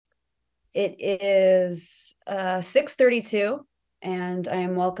It is 6:32, and I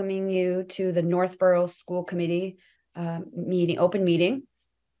am welcoming you to the Northborough School Committee open meeting.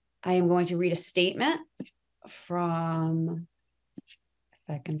 I am going to read a statement from, if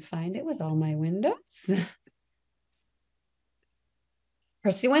I can find it with all my windows.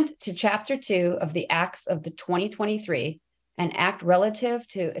 Pursuant to Chapter 2 of the Acts of the 2023, an act relative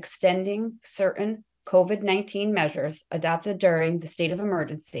to extending certain COVID-19 measures adopted during the state of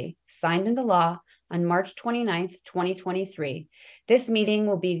emergency, signed into law on March 29th, 2023. This meeting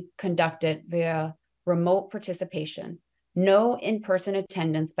will be conducted via remote participation. No in-person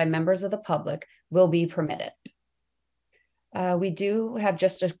attendance by members of the public will be permitted. We do have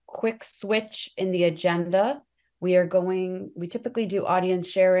just a quick switch in the agenda. We typically do audience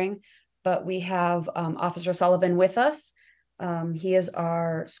sharing, but we have Officer Sullivan with us. He is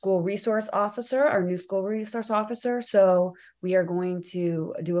our school resource officer, our new school resource officer. So we are going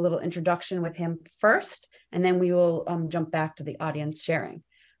to do a little introduction with him first, and then we will jump back to the audience sharing.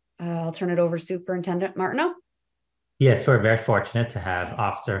 I'll turn it over to Superintendent Martineau. Yes, we're very fortunate to have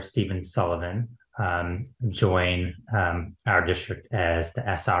Officer Stephen Sullivan join our district as the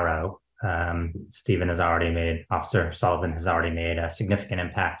SRO. Officer Sullivan has already made a significant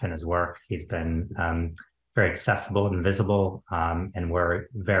impact in his work. He's been very accessible and visible, and we're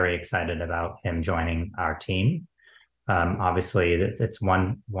very excited about him joining our team. Obviously, it's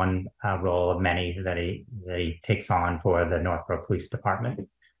one role of many that he takes on for the Northborough Police Department.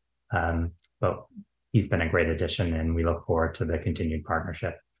 But he's been a great addition, and we look forward to the continued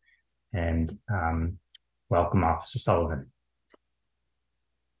partnership. And welcome, Officer Sullivan.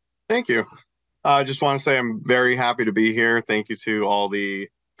 Thank you. I just want to say I'm very happy to be here. Thank you to all the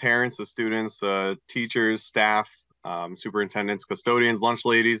parents, the students, teachers, staff, superintendents, custodians, lunch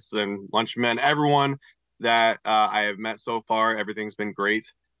ladies, and lunch men, everyone that I have met so far. Everything's been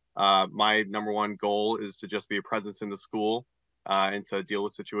great. My number one goal is to just be a presence in the school and to deal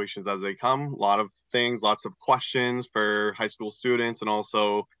with situations as they come. A lot of things, lots of questions for high school students, and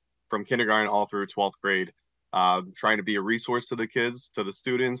also from kindergarten all through 12th grade. Trying to be a resource to the kids, to the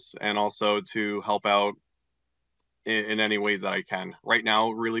students, and also to help out in any ways that I can. Right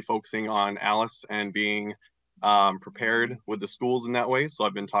now, really focusing on Alice and being prepared with the schools in that way. So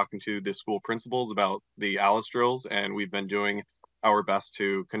I've been talking to the school principals about the Alice drills, and we've been doing our best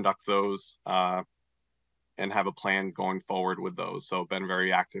to conduct those and have a plan going forward with those. So been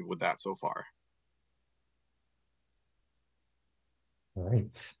very active with that so far. All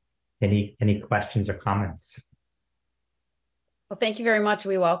right. Any questions or comments? Well, thank you very much.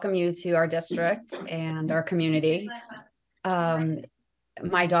 We welcome you to our district and our community.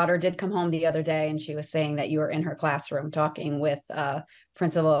 My daughter did come home the other day, and she was saying that you were in her classroom talking with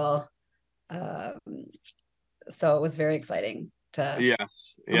principal. So it was very exciting to.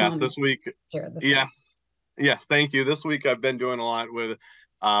 Yes. This week. Yes. Thank you. This week I've been doing a lot with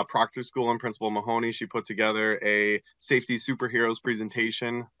Proctor School and Principal Mahoney. She put together a safety superheroes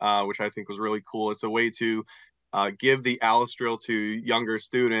presentation, which I think was really cool. It's a way to give the Alice drill to younger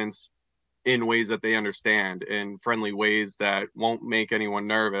students in ways that they understand, in friendly ways that won't make anyone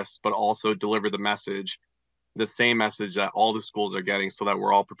nervous, but also deliver the same message that all the schools are getting, so that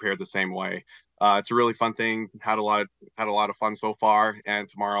we're all prepared the same way. It's a really fun thing. Had a lot of fun so far, and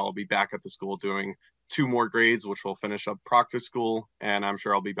tomorrow I'll be back at the school doing 2 more grades, which will finish up Proctor School, and I'm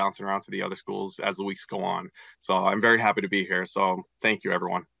sure I'll be bouncing around to the other schools as the weeks go on. So I'm very happy to be here. So thank you,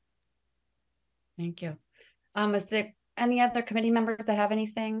 everyone. Thank you. Is there any other committee members that have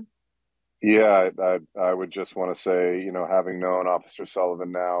anything? Yeah, I would just want to say, having known Officer Sullivan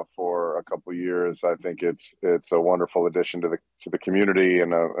now for a couple of years, I think it's a wonderful addition to the community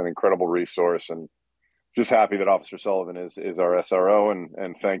and an incredible resource. And just happy that Officer Sullivan is our SRO,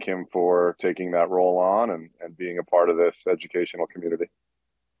 and thank him for taking that role on and being a part of this educational community.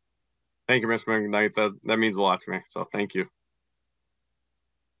 Thank you, Mr. McKnight. That means a lot to me. So thank you.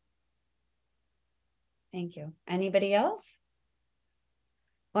 Thank you. Anybody else?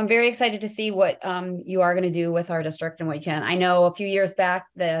 Well, I'm very excited to see what you are going to do with our district and what you can. I know a few years back,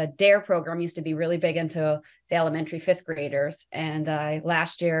 the DARE program used to be really big into the elementary 5th graders. And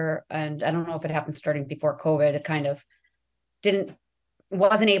last year, and I don't know if it happened starting before COVID, it kind of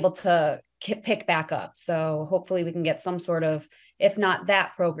wasn't able to pick back up. So hopefully we can get some sort of, if not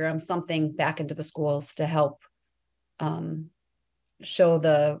that program, something back into the schools to help show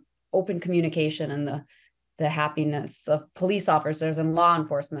the open communication and the happiness of police officers and law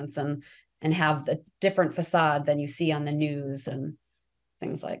enforcement, and have the different facade than you see on the news and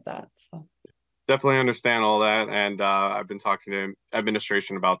things like that. So definitely understand all that, and I've been talking to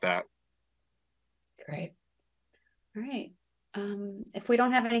administration about that. Great. All right. If we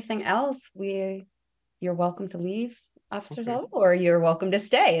don't have anything else, you're welcome to leave, Officer Okay. Zell, or you're welcome to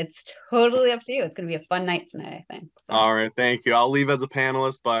stay. It's totally up to you. It's going to be a fun night tonight, I think. So. All right, thank you. I'll leave as a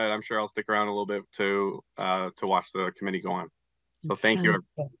panelist, but I'm sure I'll stick around a little bit to watch the committee go on. So thank you. Sounds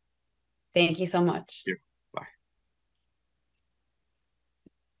good. Thank you so much. Thank you. Bye.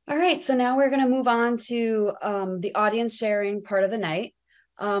 All right, so now we're going to move on to the audience sharing part of the night.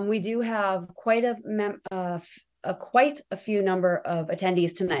 We do have quite a few number of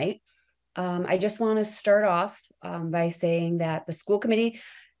attendees tonight. I just want to start off by saying that the school committee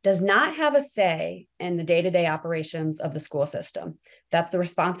does not have a say in the day-to-day operations of the school system. That's the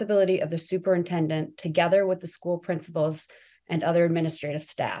responsibility of the superintendent together with the school principals and other administrative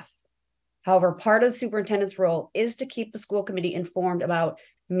staff. However, part of the superintendent's role is to keep the school committee informed about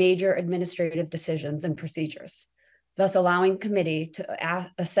major administrative decisions and procedures, thus allowing committee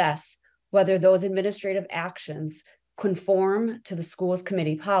to assess whether those administrative actions conform to the school's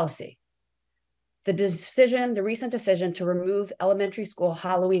committee policy. The recent decision to remove elementary school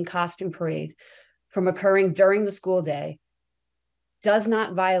Halloween costume parade from occurring during the school day does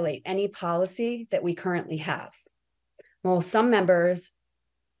not violate any policy that we currently have. While some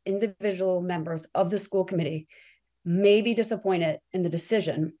individual members of the school committee may be disappointed in the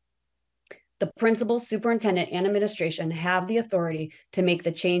decision, the principal, superintendent, and administration have the authority to make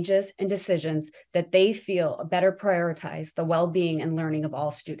the changes and decisions that they feel better prioritize the well-being and learning of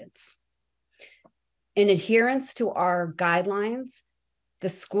all students. In adherence to our guidelines, the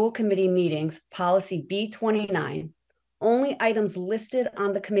school committee meetings, policy B29, only items listed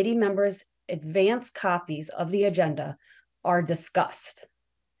on the committee members' advance copies of the agenda are discussed.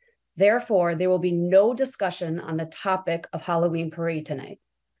 Therefore, there will be no discussion on the topic of Halloween parade tonight.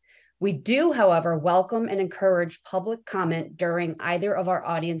 We do, however, welcome and encourage public comment during either of our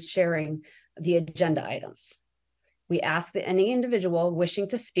audience sharing the agenda items. We ask that any individual wishing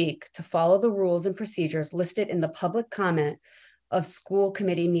to speak to follow the rules and procedures listed in the public comment of school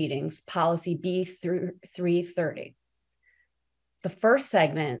committee meetings, policy B330. The first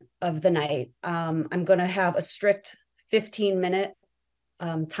segment of the night, I'm going to have a strict 15-minute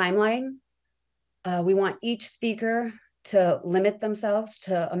timeline. We want each speaker to limit themselves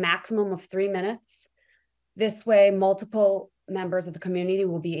to a maximum of 3 minutes. This way, multiple members of the community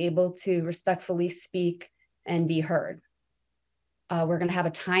will be able to respectfully speak and be heard. We're going to have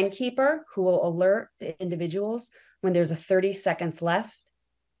a timekeeper who will alert the individuals when there's 30 seconds left.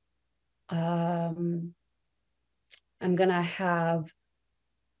 I'm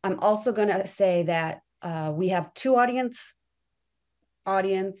also going to say that we have 2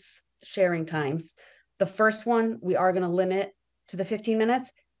 audience sharing times. The first one, we are going to limit to the 15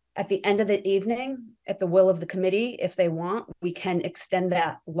 minutes. At the end of the evening, at the will of the committee, if they want, we can extend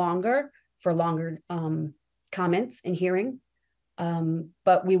that longer for longer comments and hearing.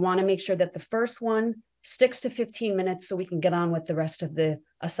 But we want to make sure that the first one sticks to 15 minutes so we can get on with the rest of the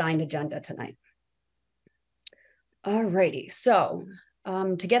assigned agenda tonight. All righty, so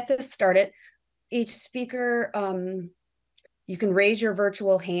to get this started, each speaker, you can raise your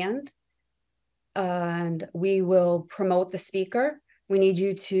virtual hand and we will promote the speaker. We need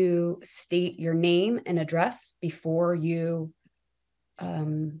you to state your name and address before you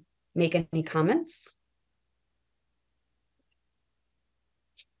make any comments.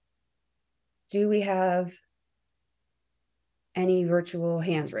 Do we have any virtual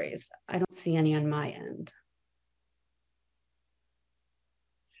hands raised? I don't see any on my end.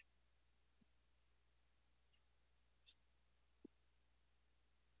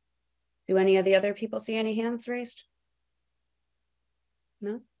 Do any of the other people see any hands raised?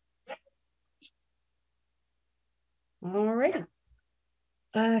 No? All right.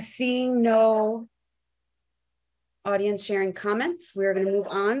 Seeing no audience sharing comments, we're going to move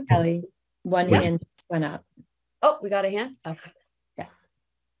on. Kelly, one hand just went up. Oh, we got a hand? Okay. Yes.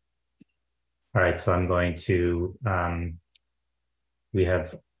 All right, so I'm going to, we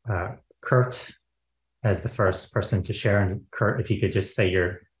have Kurt as the first person to share. And Kurt, if you could just say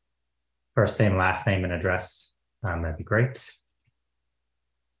your first name, last name, and address, that'd be great.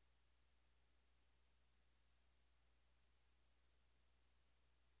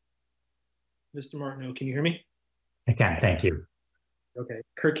 Mr. Martineau, can you hear me? I can, thank you. Okay,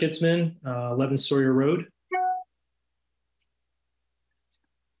 Kurt Kitzman, 11 Sawyer Road.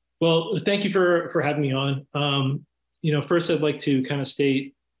 Well, thank you for having me on. You know, first I'd like to kind of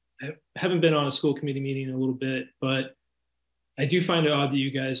state, I haven't been on a school committee meeting in a little bit, but I do find it odd that you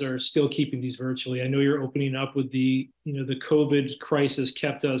guys are still keeping these virtually. I know you're opening up with the COVID crisis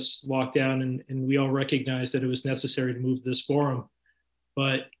kept us locked down, and we all recognize that it was necessary to move this forum.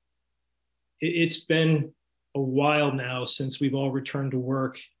 But it's been a while now since we've all returned to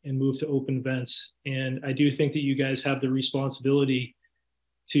work and moved to open events. And I do think that you guys have the responsibility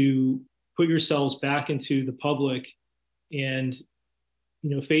to put yourselves back into the public and,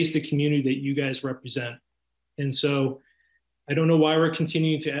 face the community that you guys represent. And so I don't know why we're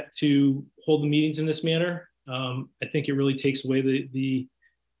continuing to hold the meetings in this manner. I think it really takes away the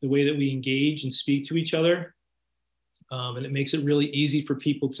way that we engage and speak to each other. And it makes it really easy for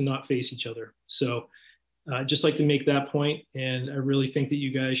people to not face each other. So I'd just like to make that point, and I really think that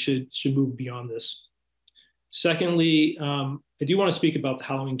you guys should move beyond this. Secondly, I do want to speak about the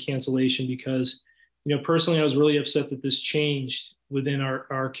Halloween cancellation because, personally, I was really upset that this changed within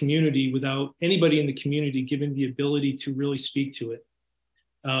our community without anybody in the community given the ability to really speak to it.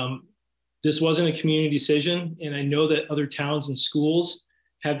 This wasn't a community decision, and I know that other towns and schools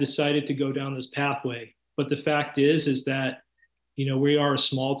have decided to go down this pathway. But the fact is that, we are a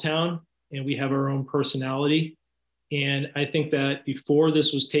small town and we have our own personality. And I think that before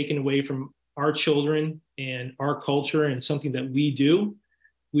this was taken away from our children and our culture and something that we do,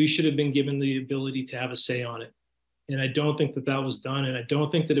 we should have been given the ability to have a say on it. And I don't think that that was done. And I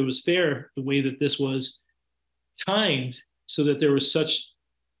don't think that it was fair the way that this was timed so that there was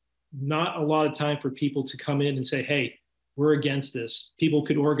not a lot of time for people to come in and say, hey, we're against this. People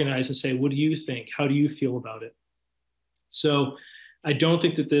could organize and say, what do you think? How do you feel about it? So I don't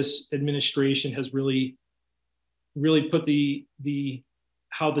think that this administration has really put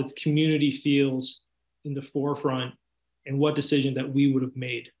how the community feels in the forefront and what decision that we would have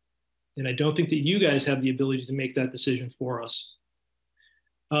made. And I don't think that you guys have the ability to make that decision for us.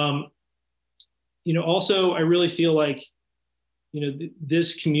 Also, I really feel like,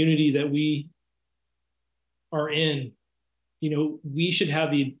 this community that we are in, we should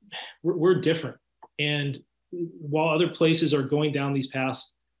have we're different. And while other places are going down these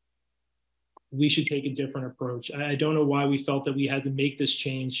paths, we should take a different approach. I don't know why we felt that we had to make this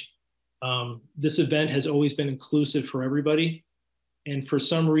change. This event has always been inclusive for everybody. And for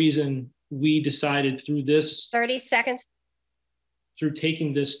some reason, we decided through 30 seconds, through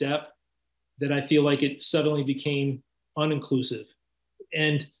taking this step, that I feel like it suddenly became uninclusive.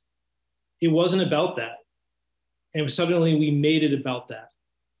 And it wasn't about that. And suddenly we made it about that.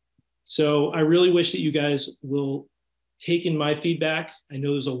 So I really wish that you guys will take in my feedback. I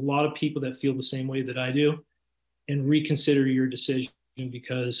know there's a lot of people that feel the same way that I do, and reconsider your decision,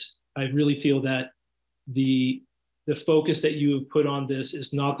 because I really feel that the focus that you have put on this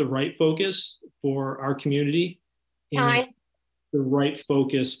is not the right focus for our community, and the right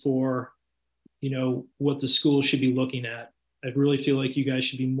focus for, what the school should be looking at. I really feel like you guys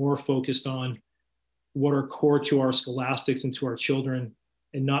should be more focused on what are core to our scholastics and to our children,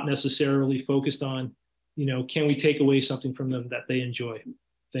 and not necessarily focused on, can we take away something from them that they enjoy?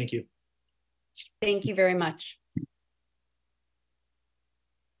 Thank you. Thank you very much.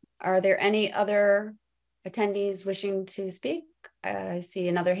 Are there any other attendees wishing to speak? I see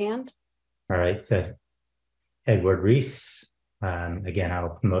another hand. All right, so Edward Reese. Again, I will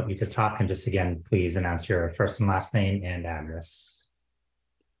promote you to talk, and just again, please announce your first and last name and address.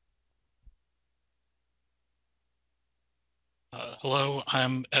 Hello,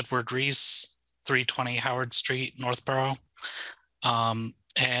 I'm Edward Reese, 320 Howard Street, Northborough.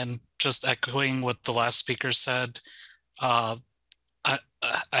 And just echoing what the last speaker said, I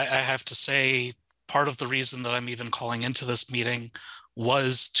have to say, part of the reason that I'm even calling into this meeting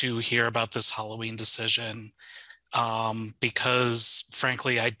was to hear about this Halloween decision, because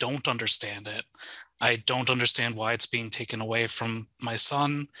frankly, I don't understand it. I don't understand why it's being taken away from my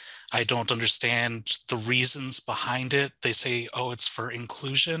son. I don't understand the reasons behind it. They say, oh, it's for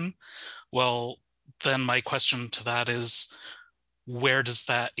inclusion. Well, then my question to that is, where does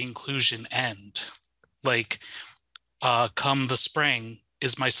that inclusion end? Like, come the spring,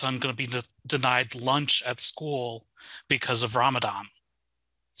 is my son going to be denied lunch at school because of Ramadan,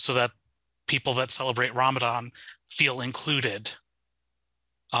 so that people that celebrate Ramadan feel included?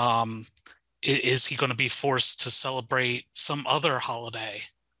 Is he going to be forced to celebrate some other holiday?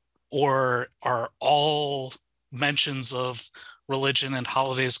 Or are all mentions of religion and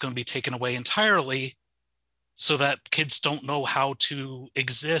holidays going to be taken away entirely, so that kids don't know how to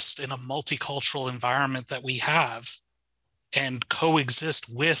exist in a multicultural environment that we have and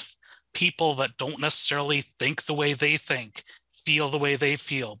coexist with people that don't necessarily think the way they think, feel the way they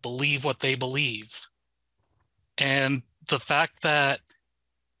feel, believe what they believe? And the fact that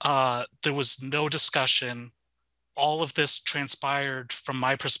there was no discussion, all of this transpired, from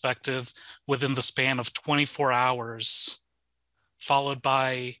my perspective, within the span of 24 hours, followed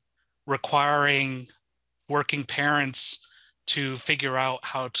by requiring working parents to figure out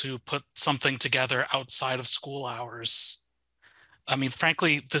how to put something together outside of school hours. I mean,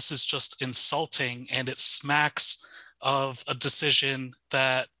 frankly, this is just insulting, and it smacks of a decision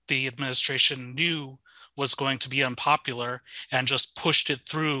that the administration knew was going to be unpopular and just pushed it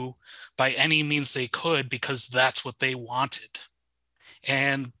through by any means they could because that's what they wanted.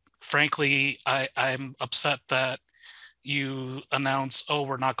 And frankly, I'm upset that you announce, oh,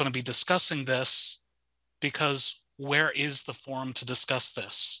 we're not going to be discussing this, because where is the forum to discuss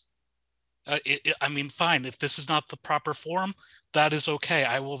this? I mean, fine, if this is not the proper forum, that is okay.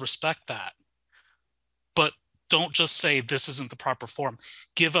 I will respect that. But don't just say this isn't the proper forum.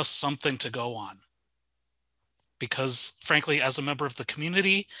 Give us something to go on. Because frankly, as a member of the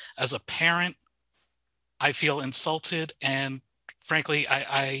community, as a parent, I feel insulted, and frankly,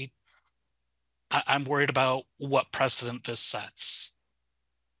 I'm worried about what precedent this sets.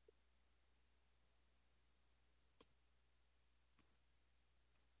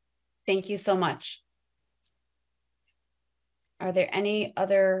 Thank you so much. Are there any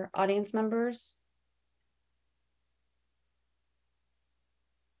other audience members?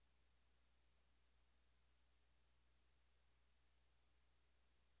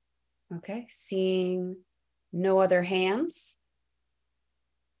 Okay, seeing no other hands.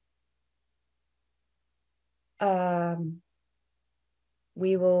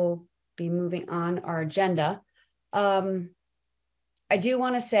 We will be moving on our agenda. I do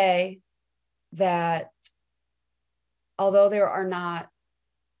want to say that although there are not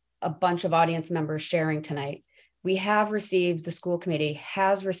a bunch of audience members sharing tonight, we have received, the school committee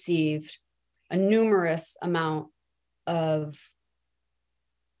has received a numerous amount of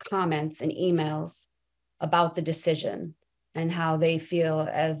comments and emails about the decision and how they feel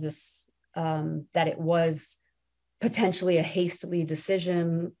as this, that it was potentially a hastily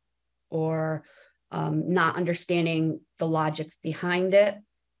decision, or not understanding the logics behind it.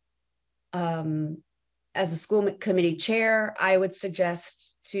 As a school committee chair, I would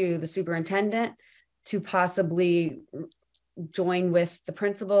suggest to the superintendent to possibly join with the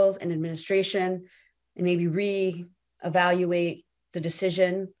principals and administration and maybe re-evaluate the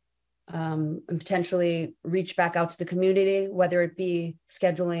decision, and potentially reach back out to the community, whether it be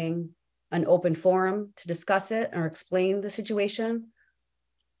scheduling an open forum to discuss it or explain the situation,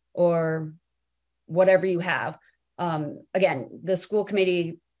 or whatever you have. Again, the school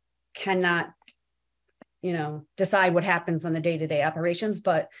committee cannot, decide what happens on the day-to-day operations,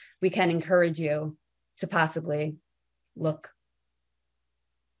 but we can encourage you to possibly look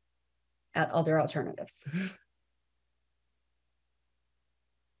at other alternatives.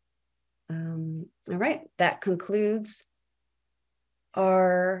 All right, that concludes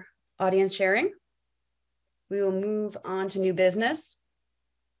our audience sharing. We will move on to new business.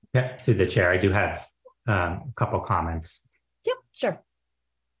 Yeah, through the chair, I do have a couple comments. Yep, sure.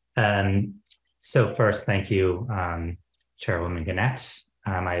 So first, thank you, Chairwoman Gannett.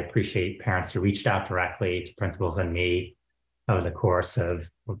 I appreciate parents who reached out directly to principals and me over the course of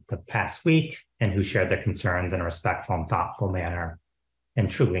the past week and who shared their concerns in a respectful and thoughtful manner and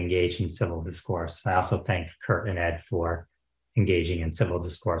truly engaged in civil discourse. I also thank Kurt and Ed for engaging in civil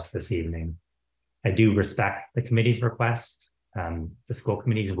discourse this evening. I do respect the committee's request. The school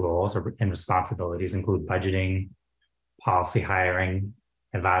committee's roles and responsibilities include budgeting, policy hiring,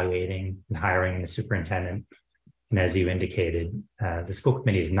 evaluating, and hiring the superintendent. And as you indicated, the school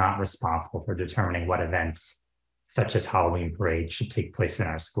committee is not responsible for determining what events, such as Halloween parade, should take place in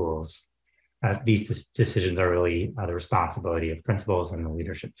our schools. These decisions are really the responsibility of principals and the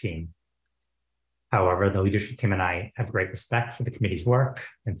leadership team. However, the leadership team and I have great respect for the committee's work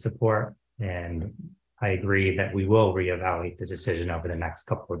and support, and I agree that we will reevaluate the decision over the next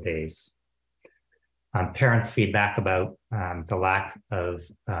couple of days. Parents' feedback about the lack of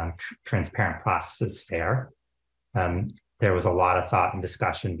transparent process is fair. There was a lot of thought and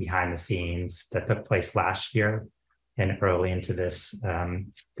discussion behind the scenes that took place last year and early into this,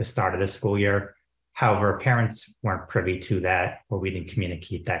 the start of this school year. However, parents weren't privy to that, or we didn't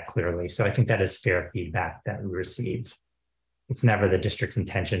communicate that clearly. So I think that is fair feedback that we received. It's never the district's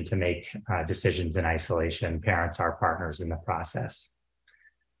intention to make decisions in isolation. Parents are partners in the process.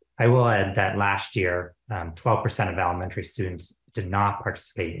 I will add that last year, 12% of elementary students did not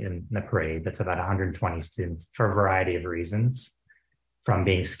participate in the parade. That's about 120 students for a variety of reasons, from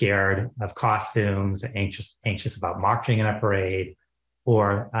being scared of costumes, anxious about marching in a parade,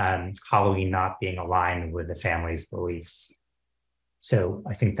 or Halloween not being aligned with the family's beliefs. So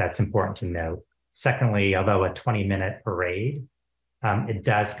I think that's important to note. Secondly, although a 20-minute parade, it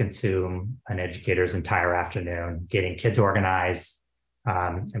does consume an educator's entire afternoon, getting kids organized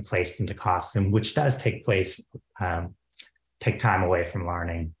and placed into costume, which does take place take time away from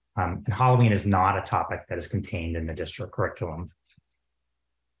learning. And Halloween is not a topic that is contained in the district curriculum.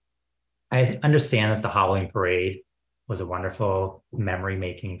 I understand that the Halloween parade was a wonderful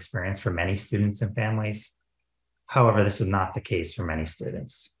memory-making experience for many students and families. However, this is not the case for many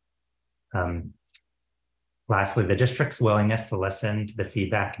students. Lastly, the district's willingness to listen to the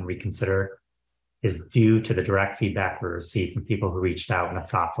feedback and reconsider is due to the direct feedback we received from people who reached out in a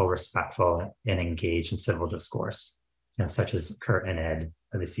thoughtful, respectful, and engaged in civil discourse, such as Kurt and Ed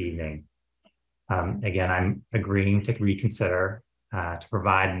this evening. Again, I'm agreeing to reconsider to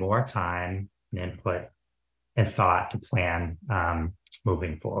provide more time and input and thought to plan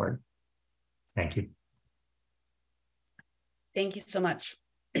moving forward. Thank you. Thank you so much.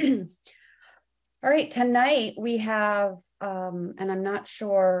 All right, tonight we have, and I'm not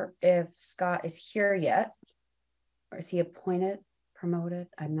sure if Scott is here yet, or is he appointed, promoted?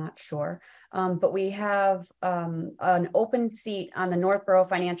 I'm not sure. But we have an open seat on the Northborough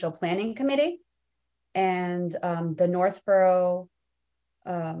Financial Planning Committee, and the Northborough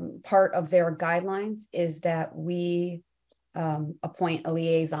part of their guidelines is that we appoint a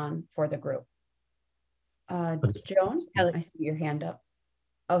liaison for the group. Joan, I see your hand up.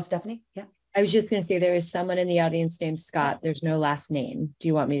 Oh, Stephanie, yeah. I was just going to say there is someone in the audience named Scott. There's no last name. Do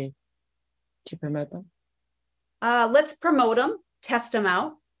you want me to promote them? Let's promote them, test them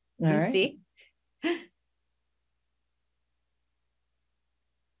out, and see.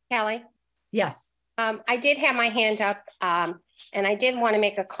 Callie? Yes. I did have my hand up, and I did want to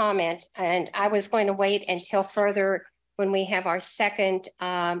make a comment, and I was going to wait until further when we have our second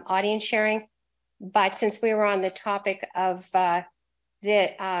audience sharing. But since we were on the topic of the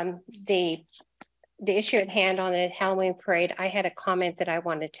issue at hand on the Halloween parade, I had a comment that I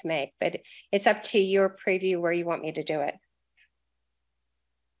wanted to make, but it's up to your preview where you want me to do it.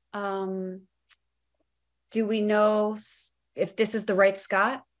 Do we know if this is the right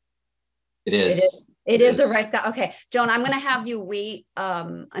Scott? It is. It is the right Scott. Okay, Joan, I'm going to have you wait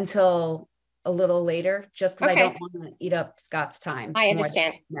until a little later, just because I don't want to eat up Scott's time. I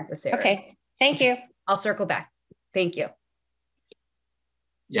understand. Necessary. Okay, thank you. I'll circle back. Thank you.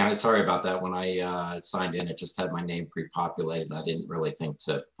 Yeah, I'm sorry about that. When I signed in, it just had my name pre-populated. I didn't really think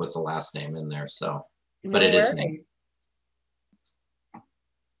to put the last name in there. So, but it is me.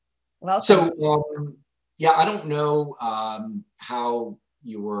 Well, so yeah, I don't know how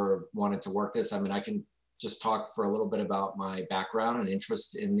you wanted to work this. I mean, I can just talk for a little bit about my background and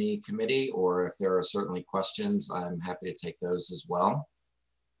interest in the committee, or if there are certainly questions, I'm happy to take those as well.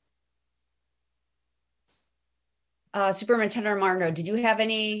 Superintendent Marno, did you have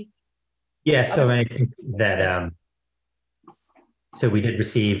any? Yes, so I think that so we did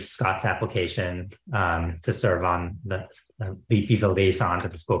receive Scott's application to serve on be the liaison to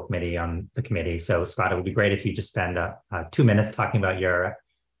the school committee on the committee. So Scott, it would be great if you just spend 2 minutes talking about your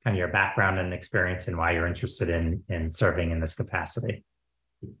background and experience and why you're interested in serving in this capacity.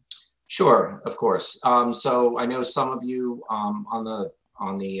 Sure, of course. So I know some of you on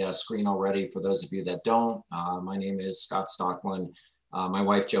the screen already. For those of you that don't, my name is Scott Stocklin. My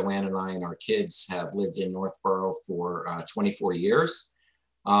wife Joanne and I and our kids have lived in Northborough for 24 years.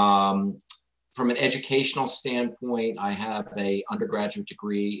 From an educational standpoint, I have an undergraduate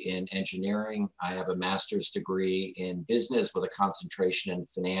degree in engineering. I have a master's degree in business with a concentration in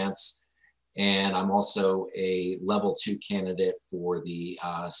finance. And I'm also a level 2 candidate for the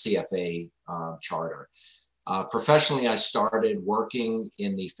CFA charter. Professionally, I started working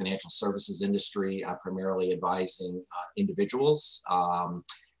in the financial services industry, primarily advising individuals.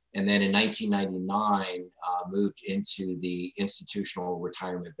 And then in 1999, moved into the institutional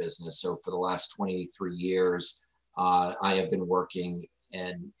retirement business. So for the last 23 years, I have been working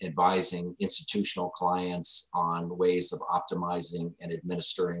and advising institutional clients on ways of optimizing and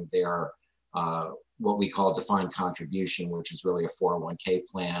administering their what we call defined contribution, which is really a 401k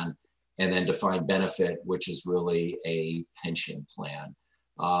plan, and then defined benefit, which is really a pension plan.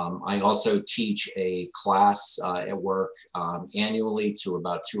 I also teach a class at work annually to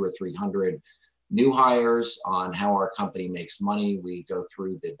about 200 or 300 new hires on how our company makes money. We go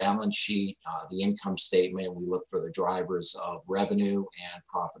through the balance sheet, the income statement. We look for the drivers of revenue and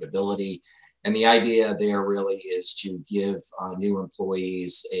profitability. And the idea there really is to give new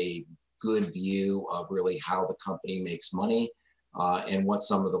employees a good view of really how the company makes money. And what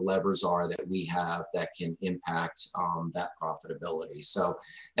some of the levers are that we have that can impact that profitability. So,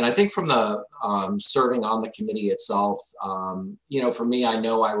 and I think from the serving on the committee itself, you know, for me, I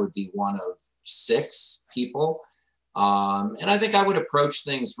know I would be one of 6 people. And I think I would approach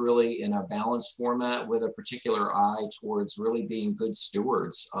things really in a balanced format with a particular eye towards really being good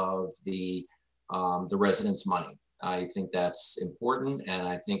stewards of the residents' money. I think that's important, and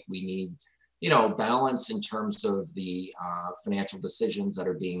I think we need, balance in terms of the financial decisions that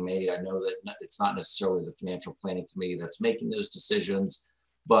are being made. I know that it's not necessarily the financial planning committee that's making those decisions,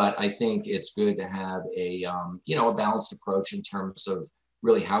 but I think it's good to have a balanced approach in terms of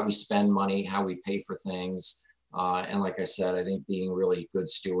really how we spend money, how we pay for things, and like I said, I think being really good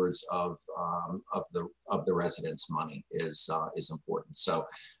stewards of the residents' money is important. So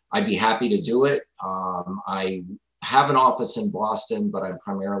I'd be happy to do it. I have an office in Boston, but I'm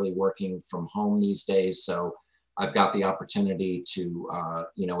primarily working from home these days. So I've got the opportunity to,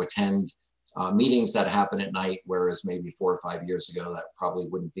 attend meetings that happen at night, whereas maybe 4 or 5 years ago, that probably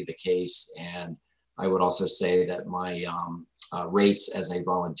wouldn't be the case. And I would also say that my rates as a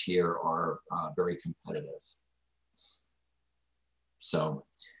volunteer are very competitive. So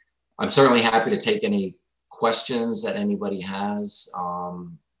I'm certainly happy to take any questions that anybody has,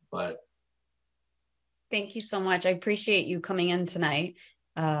 but thank you so much. I appreciate you coming in tonight,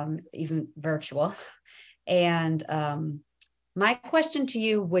 even virtual. And my question to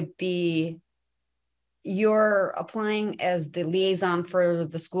you would be, you're applying as the liaison for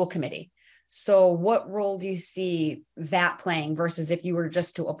the school committee. So what role do you see that playing versus if you were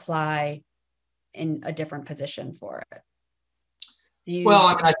just to apply in a different position for it? Well,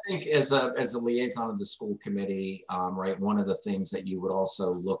 I mean, I think as a liaison of the school committee, right, one of the things that you would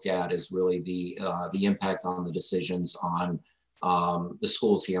also look at is really the impact on the decisions on the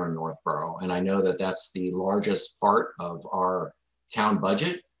schools here in Northborough. And I know that that's the largest part of our town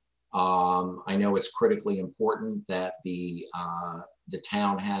budget. I know it's critically important that the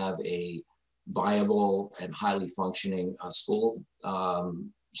town have a viable and highly functioning school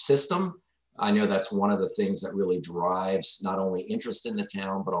system. I know that's one of the things that really drives not only interest in the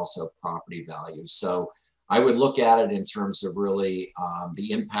town, but also property value. So I would look at it in terms of really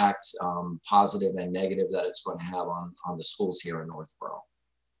the impact, positive and negative, that it's going to have on the schools here in Northborough.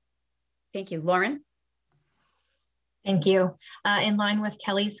 Thank you. Lauren? Thank you. In line with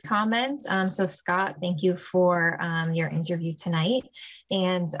Kelly's comment, so Scott, thank you for your interview tonight.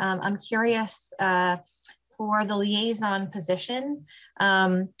 And I'm curious, for the liaison position,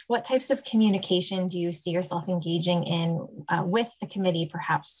 what types of communication do you see yourself engaging in with the committee,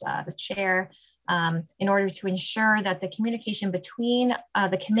 perhaps the chair, in order to ensure that the communication between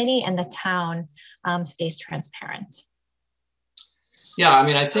the committee and the town stays transparent? Yeah, I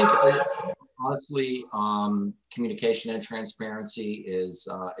mean, I think honestly, communication and transparency is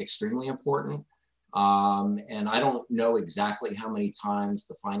extremely important. And I don't know exactly how many times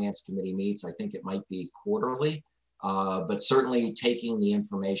the finance committee meets. I think it might be quarterly, but certainly taking the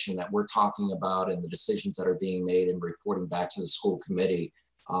information that we're talking about and the decisions that are being made and reporting back to the school committee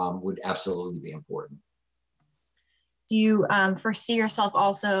would absolutely be important. Do you foresee yourself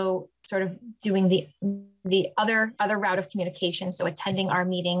also sort of doing the other route of communication, so attending our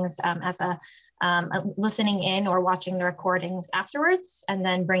meetings as a listening in or watching the recordings afterwards, and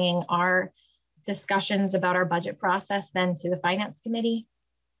then bringing our discussions about our budget process then to the finance committee?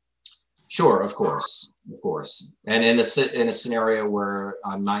 Sure, of course. And in a scenario where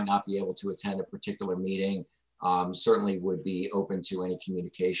I might not be able to attend a particular meeting, certainly would be open to any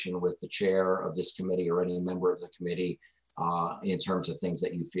communication with the chair of this committee or any member of the committee in terms of things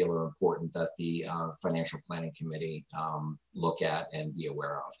that you feel are important that the financial planning committee look at and be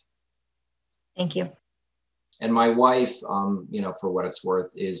aware of. Thank you. And my wife, for what it's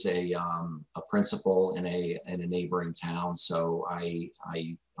worth, is a principal in a neighboring town. So I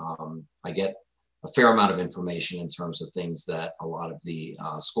get a fair amount of information in terms of things that a lot of the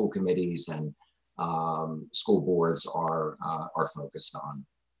school committees and school boards are focused on.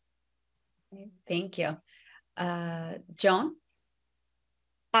 Thank you. Joan?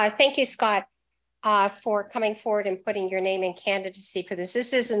 Thank you, Scott, for coming forward and putting your name in candidacy for this.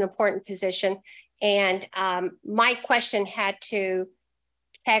 This is an important position. And my question had to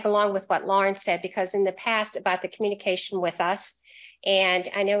tag along with what Lauren said, because in the past about the communication with us, and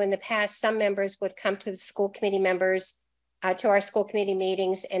I know in the past some members would come to the school committee members, to our school committee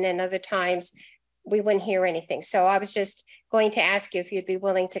meetings, and then other times we wouldn't hear anything. So I was just going to ask you if you'd be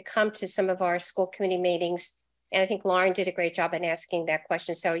willing to come to some of our school committee meetings. And I think Lauren did a great job in asking that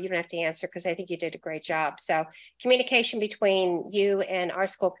question, so you don't have to answer because I think you did a great job. So communication between you and our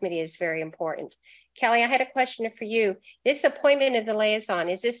school committee is very important. Kelly, I had a question for you. This appointment of the liaison,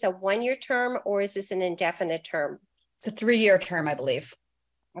 is this a one-year term or is this an indefinite term? It's a 3-year term, I believe.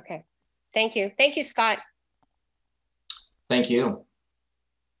 Okay, thank you. Thank you, Scott. Thank you.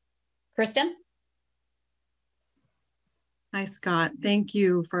 Kristen? Hi, Scott. Thank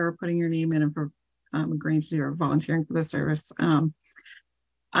you for putting your name in and for agreeing to do or volunteering for the service.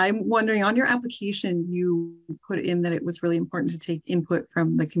 I'm wondering, on your application, you put in that it was really important to take input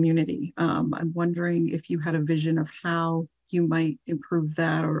from the community. I'm wondering if you had a vision of how you might improve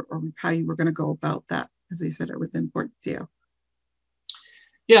that, or how you were going to go about that, because you said it was important to you.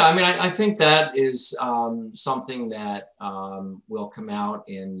 Yeah, I mean, I think that is something that will come out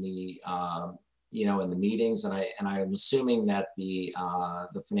in the in the meetings, and I'm assuming that the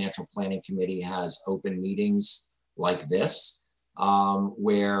Financial Planning Committee has open meetings like this,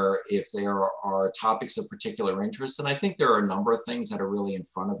 where if there are topics of particular interest, and I think there are a number of things that are really in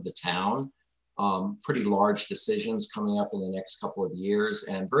front of the town, pretty large decisions coming up in the next couple of years,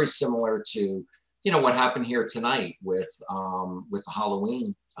 and very similar to what happened here tonight with the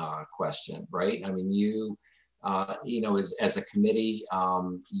Halloween question, right? I mean, you as a committee,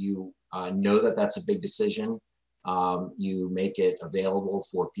 you know that that's a big decision. You make it available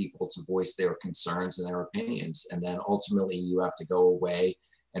for people to voice their concerns and their opinions, and then ultimately you have to go away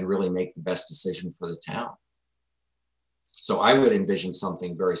and really make the best decision for the town. So I would envision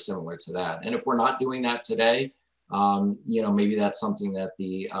something very similar to that. And if we're not doing that today, maybe that's something that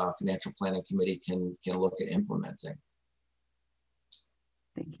the Financial Planning Committee can look at implementing.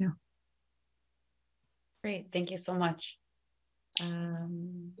 Thank you. Great, thank you so much. Yeah,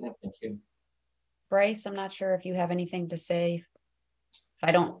 thank you. Bryce, I'm not sure if you have anything to say.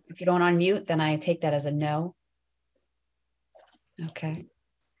 If you don't unmute, then I take that as a no. Okay.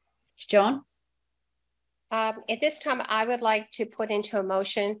 Joan? At this time, I would like to put into a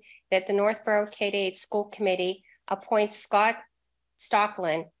motion that the Northborough K-8 School Committee appoints Scott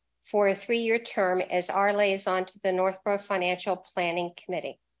Stockland for a 3-year term as our liaison to the Northborough Financial Planning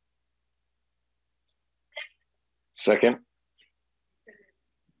Committee. Second.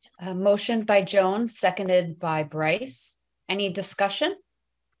 Motion by Joan, seconded by Bryce. Any discussion?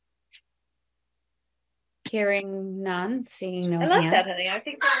 Hearing none, seeing no I love hand. that, honey. I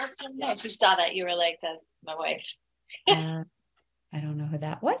think that was nice. We saw that you were like, that's my wife. I don't know who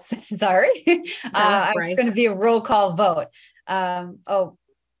that was. Sorry. It's Bryce. going to be a roll call vote.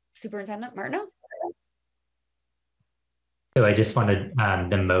 Superintendent Martineau? So I just wanted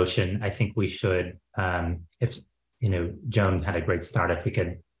the motion. I think we should, if Joan had a great start, if we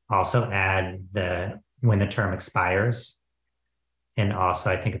could also add when the term expires. And also,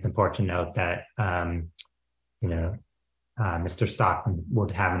 I think it's important to note that Mr. Stockman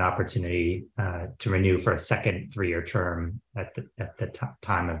would have an opportunity to renew for a second 3-year term at the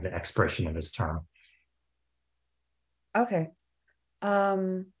time of the expiration of his term. Okay.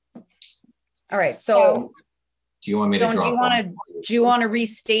 All right. So do you want me to Joan, drop? do you want to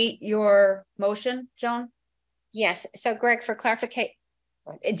restate your motion, Joan? Yes. So Greg, for clarification.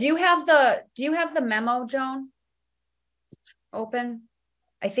 Do you have the memo, Joan? Open?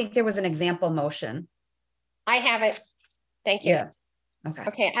 I think there was an example motion. I have it. Thank you. Yeah. Okay.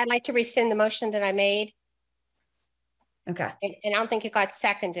 Okay. I'd like to rescind the motion that I made. Okay. And I don't think it got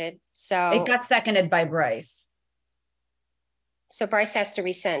seconded. So it got seconded by Bryce. So Bryce has to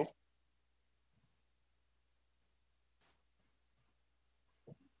rescind.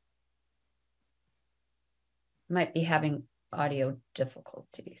 Might be having audio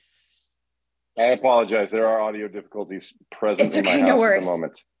difficulties. I apologize. There are audio difficulties present in my house at the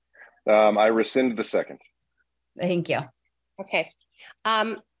moment. I rescind the second. Thank you. Okay.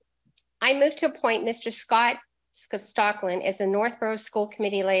 I move to appoint Mr. Scott Stockland as the Northborough School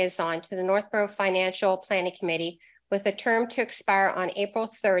Committee liaison to the Northborough Financial Planning Committee with a term to expire on April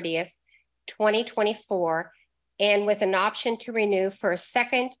 30th, 2024, and with an option to renew for a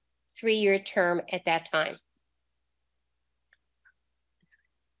second 3-year term at that time.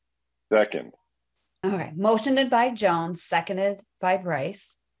 Second. Okay. Motioned by Jones, seconded by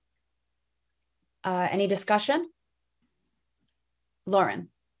Bryce. Any discussion? Lauren.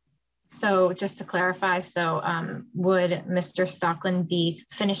 So just to clarify, would Mr. Stockland be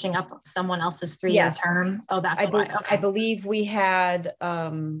finishing up someone else's 3-year term? Oh, that's why. Okay. I believe we had,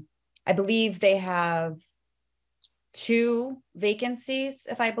 I believe they have 2 vacancies,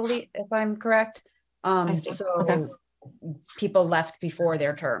 if I'm correct. So okay. People left before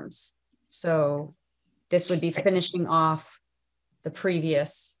their terms. So this would be finishing off the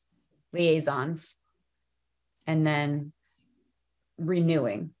previous liaisons and then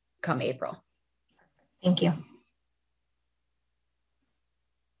renewing come April. Thank you.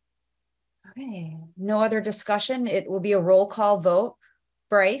 Okay, no other discussion. It will be a roll call vote.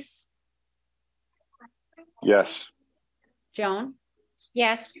 Bryce? Yes. Joan?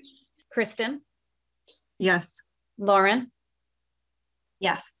 Yes. Kristen? Yes. Lauren?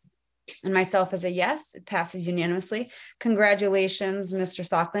 Yes. And myself as a yes. It passes unanimously. Congratulations, Mr.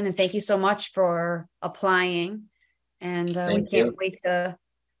 Stockland, and thank you so much for applying. And we can't wait to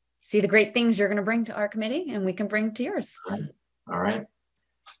see the great things you're going to bring to our committee and we can bring to yours. All right.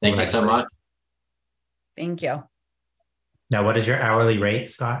 Thank you so much. Thank you. Now, what is your hourly rate,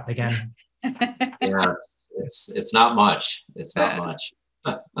 Scott, again? Yeah, it's not much. It's not much.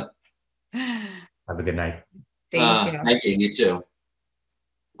 Have a good night. Thank you. Thank you. You too.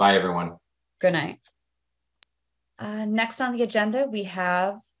 Bye, everyone. Good night. Next on the agenda we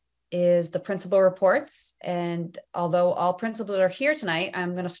have is the principal reports. And although all principals are here tonight,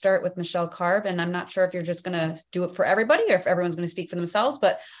 I'm going to start with Michelle Karb, and I'm not sure if you're just going to do it for everybody or if everyone's going to speak for themselves,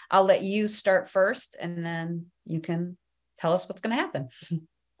 but I'll let you start first and then you can tell us what's going to happen.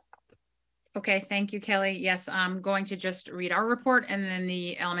 Okay, thank you, Kelly. Yes, I'm going to just read our report and then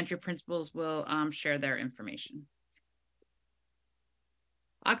the elementary principals will share their information.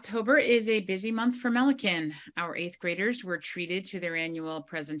 October is a busy month for Milliken. Our 8th graders were treated to their annual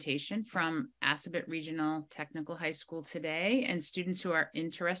presentation from Assabet Regional Technical High School today, and students who are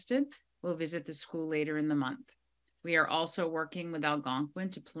interested will visit the school later in the month. We are also working with Algonquin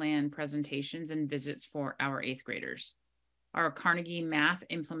to plan presentations and visits for our 8th graders. Our Carnegie math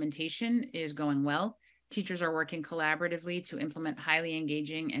implementation is going well. Teachers are working collaboratively to implement highly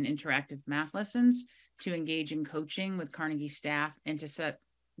engaging and interactive math lessons, to engage in coaching with Carnegie staff, and to set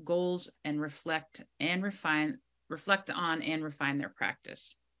goals and reflect on and refine their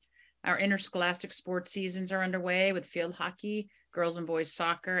practice. Our interscholastic sports seasons are underway with field hockey, girls and boys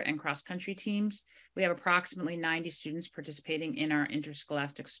soccer, and cross-country teams. We have approximately 90 students participating in our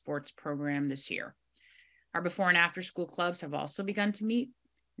interscholastic sports program this year. Our before and after school clubs have also begun to meet.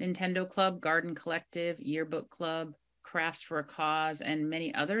 Nintendo Club, Garden Collective, Yearbook Club, Crafts for a Cause, and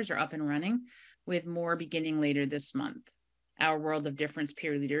many others are up and running, with more beginning later this month. Our World of Difference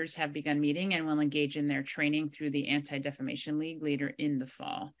peer leaders have begun meeting and will engage in their training through the Anti-Defamation League later in the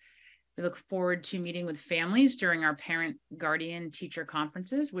fall. We look forward to meeting with families during our parent guardian teacher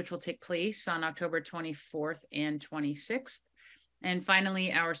conferences, which will take place on October 24th and 26th. And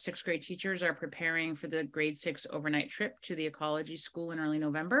finally, our 6th grade teachers are preparing for the grade 6 overnight trip to the ecology school in early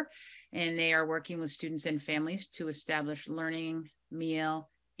November. And they are working with students and families to establish learning, meal,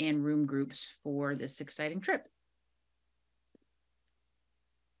 and room groups for this exciting trip.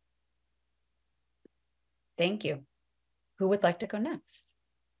 Thank you. Who would like to go next?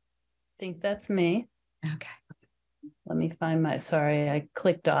 I think that's me. Okay. Let me find sorry, I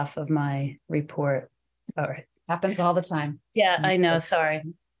clicked off of my report. All right. Happens all the time. Yeah, I know. Sorry.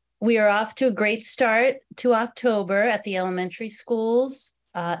 We are off to a great start to October at the elementary schools.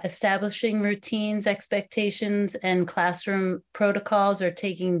 Establishing routines, expectations, and classroom protocols are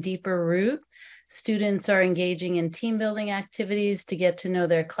taking deeper root. Students are engaging in team building activities to get to know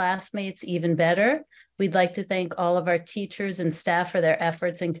their classmates even better. We'd like to thank all of our teachers and staff for their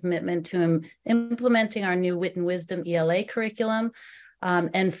efforts and commitment to implementing our new Wit and Wisdom ELA curriculum,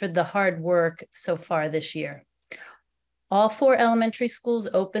 and for the hard work so far this year. All 4 elementary schools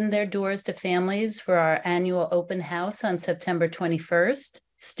opened their doors to families for our annual open house on September 21st.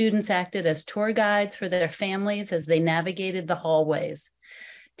 Students acted as tour guides for their families as they navigated the hallways.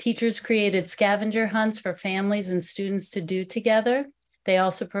 Teachers created scavenger hunts for families and students to do together. They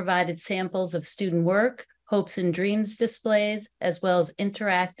also provided samples of student work, hopes and dreams displays, as well as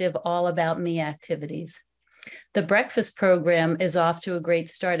interactive All About Me activities. The breakfast program is off to a great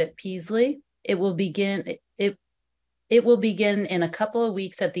start at Peasley. It will begin in a couple of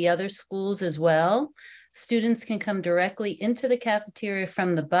weeks at the other schools as well. Students can come directly into the cafeteria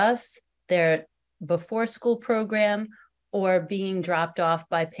from the bus, their before school program, or being dropped off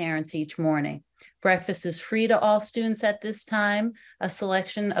by parents each morning. Breakfast is free to all students at this time. A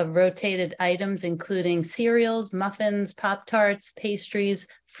selection of rotated items, including cereals, muffins, Pop-Tarts, pastries,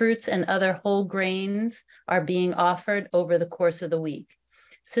 fruits, and other whole grains, are being offered over the course of the week.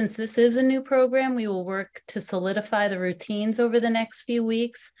 Since this is a new program, we will work to solidify the routines over the next few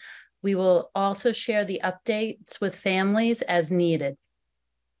weeks. We will also share the updates with families as needed.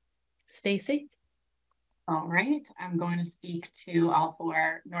 Stacy? All right, I'm going to speak to all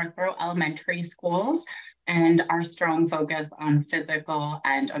 4 Northborough elementary schools and our strong focus on physical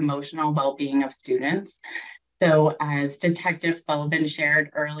and emotional well-being of students. So as Detective Sullivan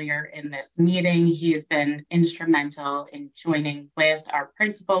shared earlier in this meeting, he has been instrumental in joining with our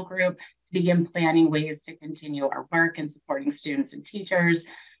principal group to begin planning ways to continue our work and supporting students and teachers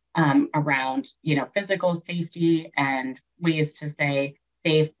around, physical safety and ways to stay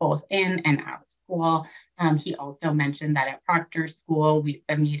safe both in and out of school. He also mentioned that at Proctor School, we've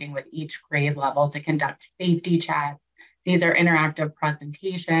been meeting with each grade level to conduct safety chats. These are interactive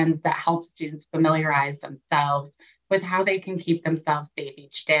presentations that help students familiarize themselves with how they can keep themselves safe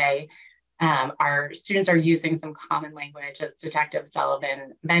each day. Our students are using some common language, as Detective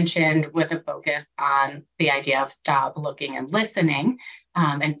Sullivan mentioned, with a focus on the idea of stop, looking, and listening.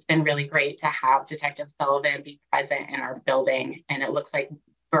 And it's been really great to have Detective Sullivan be present in our building. And it looks like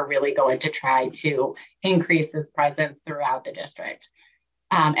we're really going to try to increase his presence throughout the district.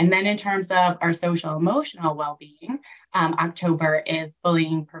 And then in terms of our social emotional well-being, October is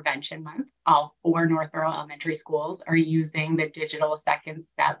Bullying Prevention Month. All 4 Northborough elementary schools are using the digital Second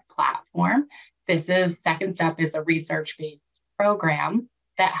Step platform. Second Step is a research-based program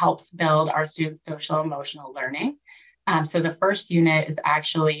that helps build our students' social emotional learning. So the first unit is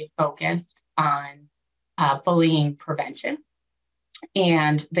actually focused on bullying prevention.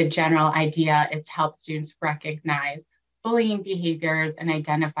 And the general idea is to help students recognize bullying behaviors and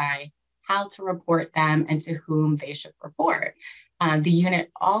identify how to report them and to whom they should report. The unit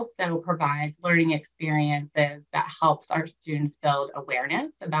also provides learning experiences that helps our students build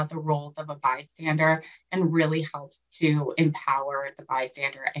awareness about the roles of a bystander and really helps to empower the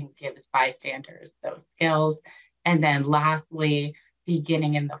bystander and gives bystanders those skills. And then lastly,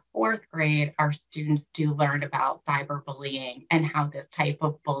 beginning in the 4th grade, our students do learn about cyberbullying and how this type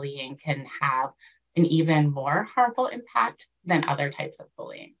of bullying can have an even more harmful impact than other types of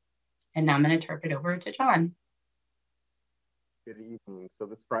bullying. And now I'm going to turn it over to John. Good evening. So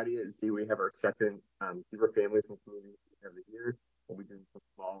this Friday at Z, we have our second Zebra Families and Community of the year. We'll be doing some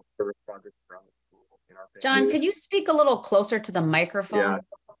small service projects around the school in our families. John, could you speak a little closer to the microphone? Yeah,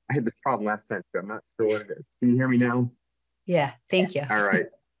 I had this problem last time, so I'm not sure what it is. Can you hear me now? Yeah, thank you. All right.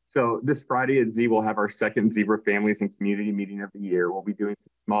 So this Friday at Z, we'll have our second Zebra Families and Community meeting of the year. We'll be doing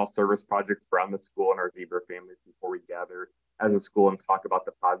some small service projects around the school and our Zebra families before we gather as a school and talk about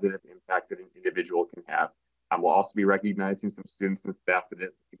the positive impact that an individual can have. We'll also be recognizing some students and staff that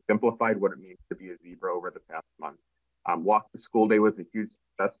have exemplified what it means to be a zebra over the past month. Walk to School Day was a huge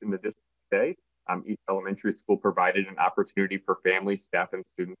success in the district today. Each elementary school provided an opportunity for families, staff, and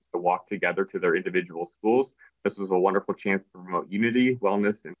students to walk together to their individual schools. This was a wonderful chance to promote unity,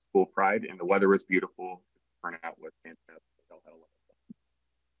 wellness, and school pride, and the weather was beautiful. The turnout was fantastic.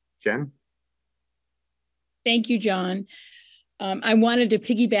 Jen? Thank you, John. I wanted to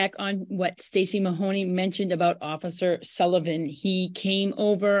piggyback on what Stacy Mahoney mentioned about Officer Sullivan. He came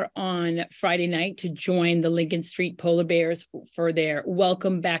over on Friday night to join the Lincoln Street Polar Bears for their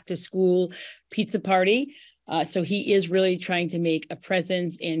welcome back to school pizza party. So he is really trying to make a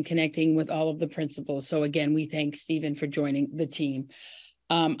presence in connecting with all of the principals. So again, we thank Stephen for joining the team.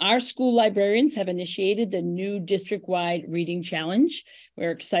 Our school librarians have initiated the new district-wide reading challenge.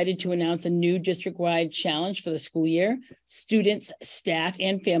 We're excited to announce a new district-wide challenge for the school year. Students, staff,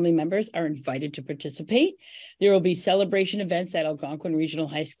 and family members are invited to participate. There will be celebration events at Algonquin Regional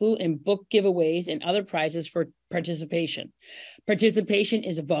High School and book giveaways and other prizes for participation. Participation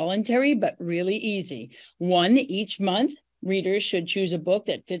is voluntary, but really easy. 1, each month, readers should choose a book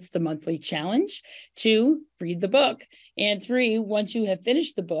that fits the monthly challenge. 2, read the book. And 3, once you have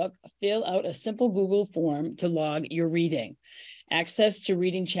finished the book, fill out a simple Google form to log your reading. Access to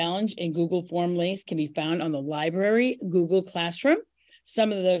Reading Challenge and Google Form links can be found on the library Google Classroom.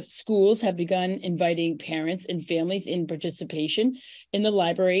 Some of the schools have begun inviting parents and families in participation in the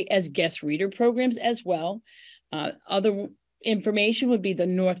library as guest reader programs as well. Other information would be the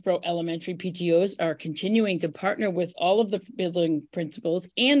Northborough Elementary PTOs are continuing to partner with all of the building principals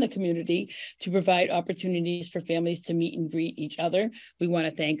and the community to provide opportunities for families to meet and greet each other. We want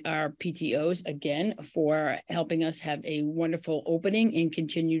to thank our PTOs again for helping us have a wonderful opening and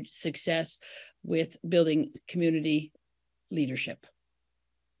continued success with building community leadership.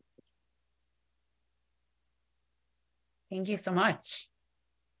 Thank you so much.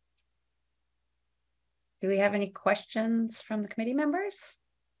 Do we have any questions from the committee members?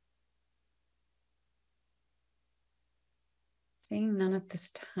 Seeing none at this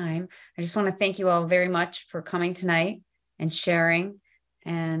time. I just want to thank you all very much for coming tonight and sharing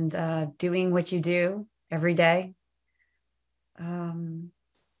and doing what you do every day.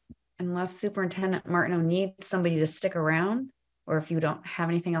 Unless Superintendent Martineau needs somebody to stick around, or if you don't have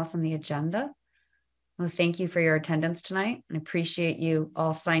anything else on the agenda, well, thank you for your attendance tonight and appreciate you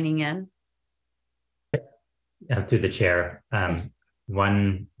all signing in. Through the chair, Yes.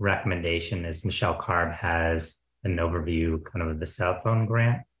 One recommendation is Michelle Carb has an overview kind of the cell phone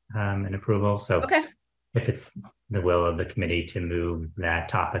grant and approval. So okay, if it's the will of the committee to move that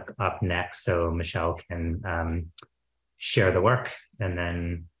topic up next, so Michelle can share the work, and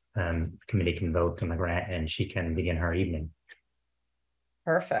then the committee can vote on the grant and she can begin her evening.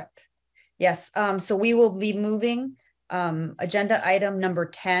 Perfect. Yes, so we will be moving agenda item number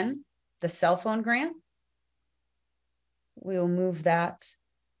 10, the cell phone grant. We will move that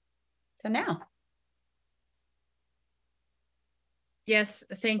to now. Yes,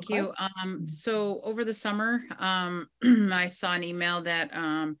 thank Okay. you. So over the summer, I saw an email that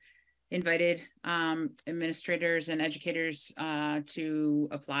invited administrators and educators to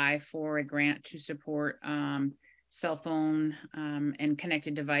apply for a grant to support cell phone and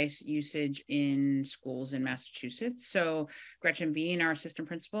connected device usage in schools in Massachusetts. So Gretchen Bean, our assistant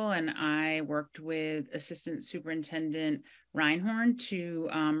principal, and I worked with Assistant Superintendent Reinhorn to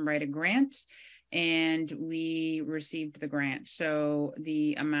write a grant, and we received the grant. So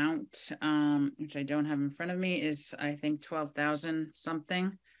the amount, which I don't have in front of me, is I think 12,000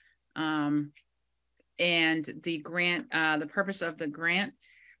 something. And the grant, the purpose of the grant,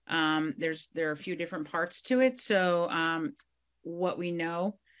 there are a few different parts to it. So what we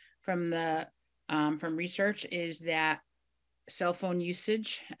know from from research is that cell phone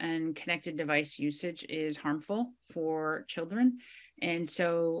usage and connected device usage is harmful for children. And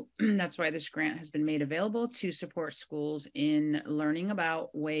so that's why this grant has been made available to support schools in learning about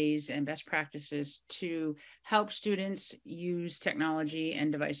ways and best practices to help students use technology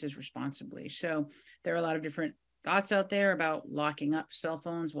and devices responsibly. So there are a lot of different thoughts out there about locking up cell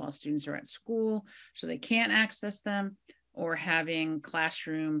phones while students are at school so they can't access them, or having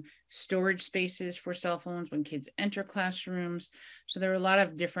classroom storage spaces for cell phones when kids enter classrooms. So there are a lot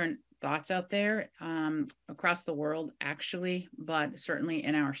of different thoughts out there across the world, actually, but certainly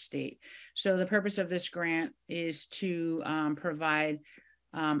in our state. So the purpose of this grant is to provide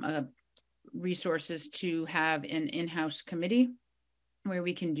resources to have an in-house committee where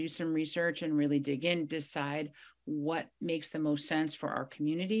we can do some research and really dig in, decide what makes the most sense for our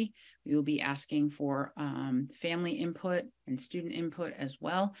community. We will be asking for family input and student input as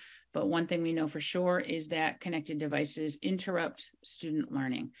well. But one thing we know for sure is that connected devices interrupt student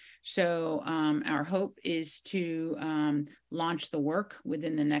learning. So our hope is to launch the work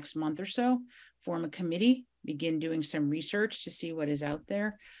within the next month or so, form a committee, begin doing some research to see what is out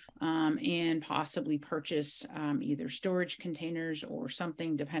there, and possibly purchase either storage containers or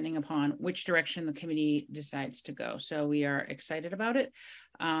something, depending upon which direction the committee decides to go. So we are excited about it.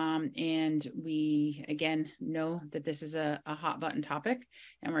 And we, again, know that this is a hot button topic,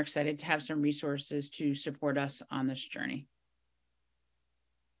 and we're excited to have some resources to support us on this journey.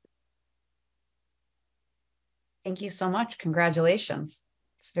 Thank you so much. Congratulations.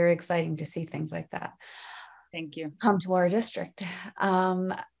 It's very exciting to see things like that. Thank you. Come to our district.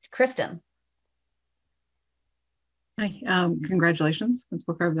 Kristen. Hi, congratulations,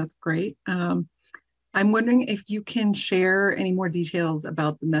 Principal Carver, that's great. I'm wondering if you can share any more details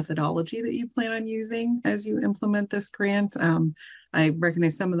about the methodology that you plan on using as you implement this grant. I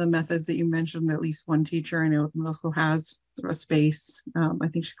recognize some of the methods that you mentioned. At least one teacher I know at the middle school has a space. I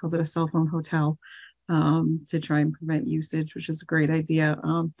think she calls it a cell phone hotel, to try and prevent usage, which is a great idea.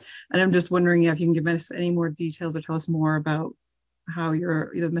 And I'm just wondering if you can give us any more details or tell us more about how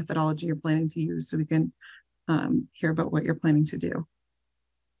the methodology you're planning to use, so we can hear about what you're planning to do.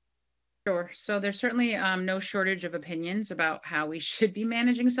 Sure. So there's certainly no shortage of opinions about how we should be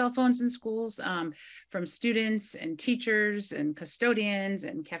managing cell phones in schools, from students and teachers and custodians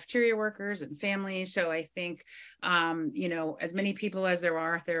and cafeteria workers and families. So I think, you know, as many people as there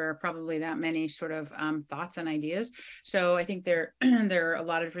are probably that many sort of thoughts and ideas. So I think there are a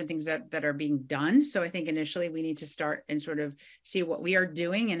lot of different things that are being done. So I think initially we need to start and sort of see what we are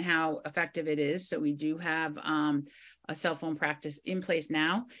doing and how effective it is. So we do have a cell phone practice in place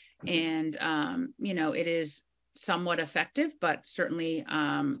now. And, you know, it is somewhat effective, but certainly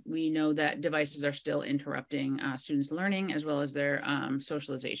we know that devices are still interrupting students' learning as well as their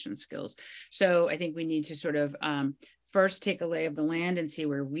socialization skills. So I think we need to sort of first take a lay of the land and see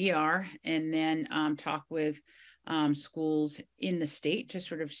where we are, and then talk with schools in the state to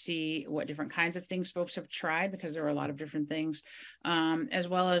sort of see what different kinds of things folks have tried, because there are a lot of different things, as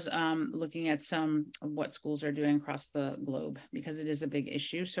well as looking at some of what schools are doing across the globe, because it is a big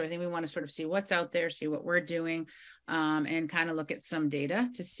issue. So I think we want to sort of see what's out there, see what we're doing, and kind of look at some data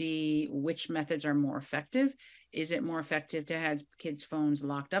to see which methods are more effective. Is it more effective to have kids' phones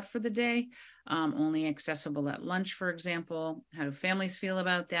locked up for the day, only accessible at lunch, for example? How do families feel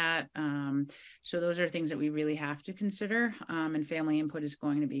about that? So those are things that we really have to consider, and family input is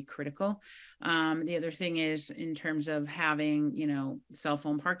going to be critical. The other thing is, in terms of having, you know, cell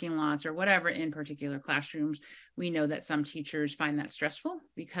phone parking lots or whatever in particular classrooms, we know that some teachers find that stressful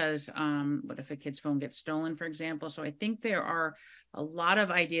because what if a kid's phone gets stolen, for example? So I think there are a lot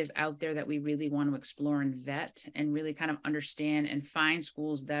of ideas out there that we really want to explore and vet and really kind of understand and find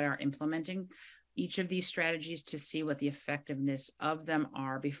schools that are implementing each of these strategies to see what the effectiveness of them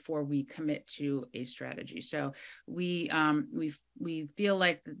are before we commit to a strategy. So we feel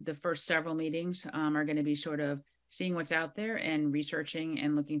like the first several meetings are going to be sort of seeing what's out there and researching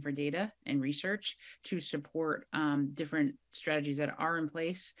and looking for data and research to support different strategies that are in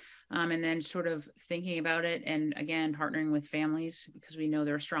place. And then sort of thinking about it, and again, partnering with families, because we know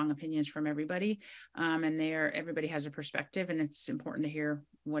there are strong opinions from everybody, and everybody has a perspective, and it's important to hear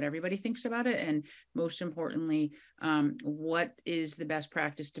what everybody thinks about it. And most importantly, what is the best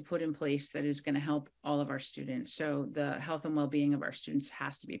practice to put in place that is going to help all of our students. So the health and well-being of our students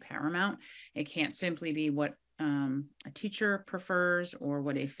has to be paramount. It can't simply be what a teacher prefers or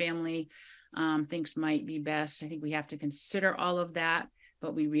what a family thinks might be best. I think we have to consider all of that,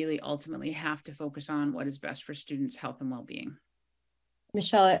 but we really ultimately have to focus on what is best for students' health and well-being.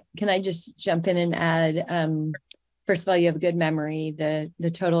 Michelle, can I just jump in and add, first of all, you have a good memory. The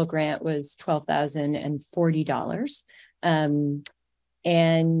total grant was $12,040.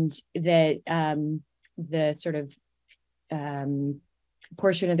 And that the sort of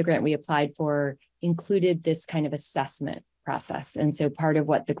portion of the grant we applied for included this kind of assessment process. And so part of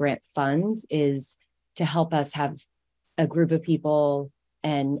what the grant funds is to help us have a group of people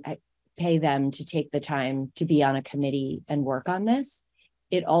and pay them to take the time to be on a committee and work on this.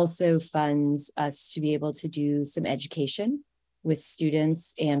 It also funds us to be able to do some education with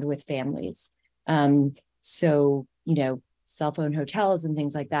students and with families. So, you know, cell phone hotels and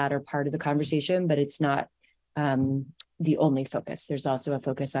things like that are part of the conversation, but it's not the only focus. There's also a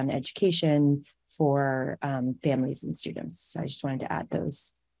focus on education for families and students. So I just wanted to add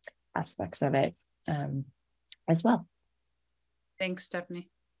those aspects of it as well. Thanks, Stephanie.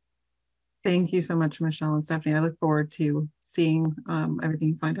 Thank you so much, Michelle and Stephanie. I look forward to seeing everything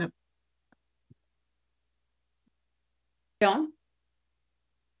you find out. Joan?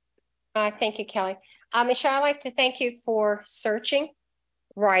 Thank you, Kelly. Michelle, I'd like to thank you for searching,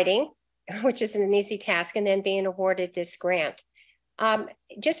 writing, which isn't an easy task, and then being awarded this grant.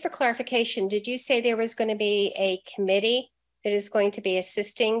 Just for clarification, did you say there was going to be a committee that is going to be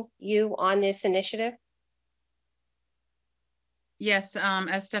assisting you on this initiative? Yes,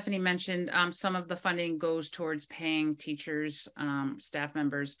 as Stephanie mentioned, some of the funding goes towards paying teachers, staff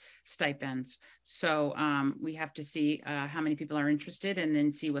members stipends. So we have to see how many people are interested and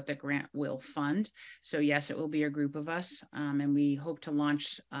then see what the grant will fund. So yes, it will be a group of us, and we hope to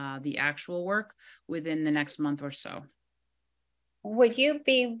launch the actual work within the next month or so. Would you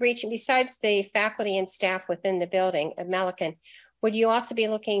be reaching, besides the faculty and staff within the building at Millikan, would you also be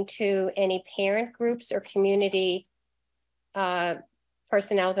looking to any parent groups or community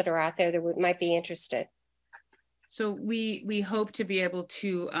personnel that are out there that might be interested? So we hope to be able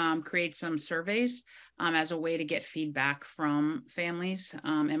to create some surveys as a way to get feedback from families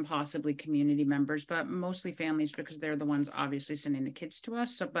and possibly community members, but mostly families because they're the ones obviously sending the kids to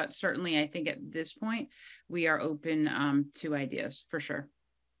us. So, but certainly I think at this point, we are open to ideas for sure.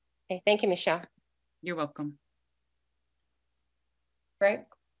 Okay, thank you, Michelle. You're welcome. Right.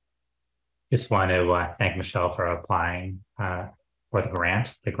 Just want to thank Michelle for applying for the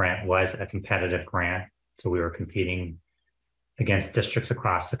grant. The grant was a competitive grant, so we were competing against districts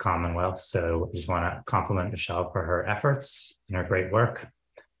across the Commonwealth. So I just want to compliment Michelle for her efforts and her great work.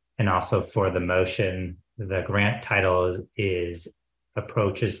 And also for the motion, the grant title is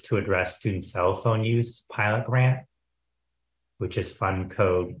Approaches to Address Student Cell Phone Use Pilot Grant, which is fund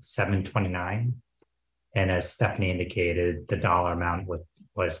code 729. And as Stephanie indicated, the dollar amount was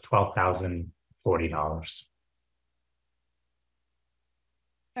 $12,040.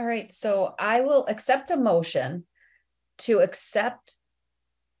 All right, so I will accept a motion to accept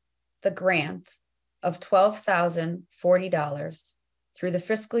the grant of $12,040 through the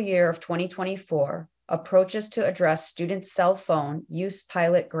fiscal year of 2024, Approaches to Address Student Cell Phone Use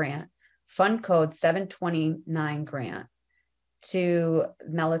Pilot Grant, Fund Code 729 grant to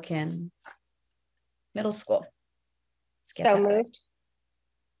Millikan Middle School. So moved.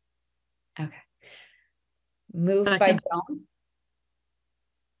 Okay. Moved by Joan.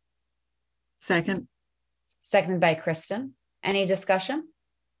 Second. Seconded by Kristen. Any discussion?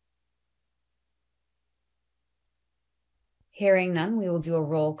 Hearing none, we will do a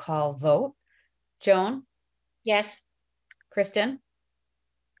roll call vote. Joan? Yes. Kristen?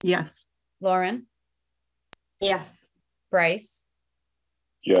 Yes. Lauren? Yes. Bryce?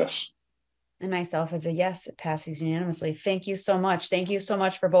 Yes. And myself as a yes, it passes unanimously. Thank you so much. Thank you so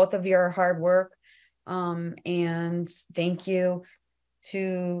much for both of your hard work. And thank you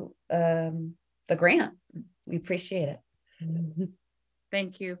to the grant. We appreciate it.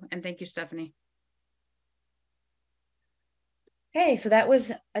 Thank you. And thank you, Stephanie. Okay, so that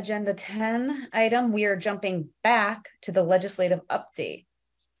was agenda 10 item. We are jumping back to the legislative update.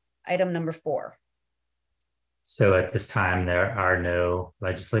 Item number 4. So at this time, there are no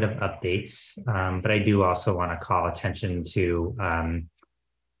legislative updates, but I do also want to call attention to a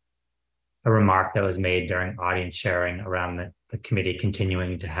remark that was made during audience sharing around the committee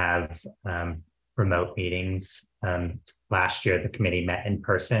continuing to have remote meetings. Last year, the committee met in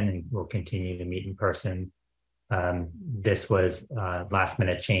person and will continue to meet in person. This was a last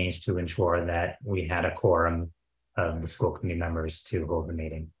minute change to ensure that we had a quorum of the school committee members to hold the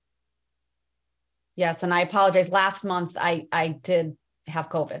meeting. Yes, and I apologize. Last month, I did have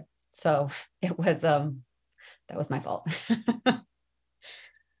COVID, so it was that was my fault.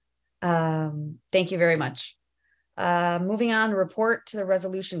 Thank you very much. Moving on, report to the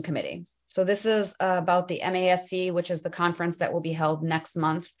resolution committee. So this is about the MASC, which is the conference that will be held next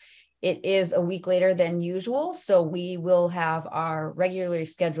month. It is a week later than usual, so we will have our regularly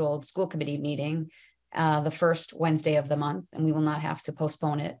scheduled school committee meeting the first Wednesday of the month, and we will not have to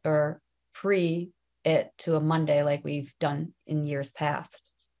postpone it or it to a Monday like we've done in years past.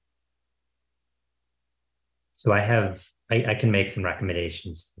 So I can make some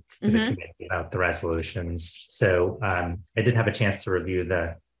recommendations to the committee about the resolutions. So I did have a chance to review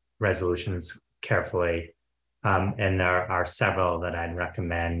the resolutions carefully, and there are several that I'd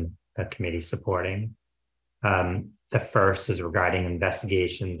recommend the committee supporting. The first is regarding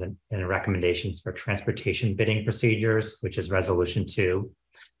investigations and recommendations for transportation bidding procedures, which is resolution 2.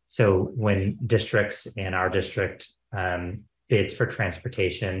 So when districts in our district bids for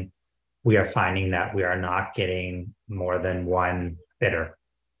transportation, we are finding that we are not getting more than one bidder,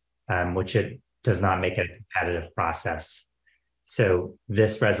 which it does not make it a competitive process. So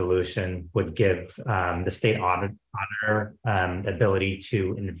this resolution would give the state auditor the ability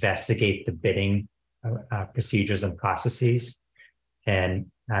to investigate the bidding procedures and processes and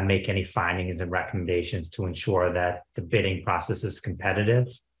make any findings and recommendations to ensure that the bidding process is competitive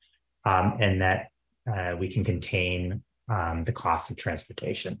and that we can contain the cost of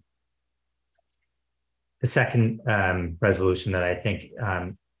transportation. The second resolution that I think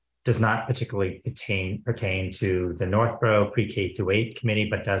does not particularly pertain to the Northborough pre-K through 8 committee,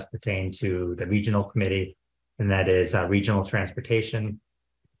 but does pertain to the regional committee, and that is regional transportation.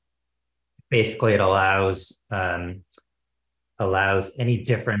 Basically, it allows any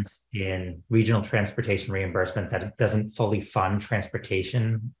difference in regional transportation reimbursement that it doesn't fully fund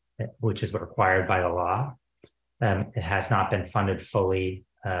transportation, which is required by the law. It has not been funded fully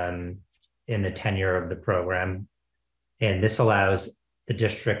in the tenure of the program. And this allows the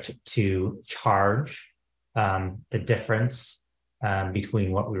district to charge the difference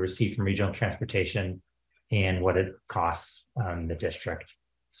between what we receive from regional transportation and what it costs the district.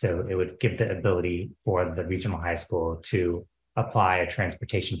 So it would give the ability for the regional high school to apply a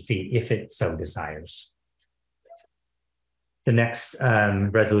transportation fee if it so desires. The next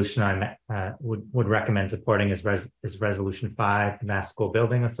resolution I would recommend supporting is Resolution 5, the Mass School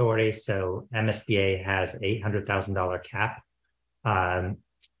Building Authority. So MSBA has $800,000 cap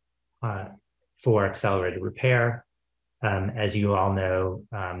for accelerated repair. As you all know,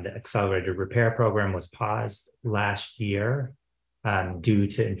 the accelerated repair program was paused last year due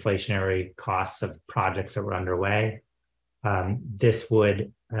to inflationary costs of projects that were underway. This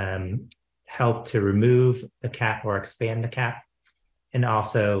would help to remove the cap or expand the cap, and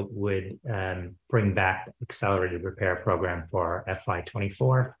also would bring back the accelerated repair program for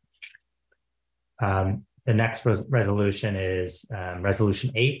FY24. The next resolution is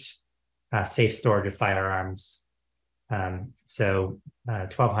Resolution 8, safe storage of firearms. So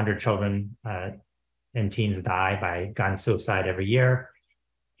 1,200 children and teens die by gun suicide every year.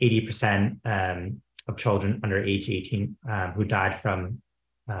 80% of children under age 18 who died from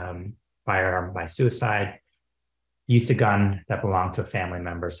firearm by suicide used a gun that belonged to a family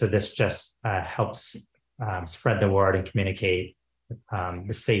member. So this just helps spread the word and communicate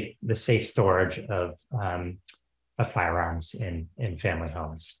the safe storage of firearms in family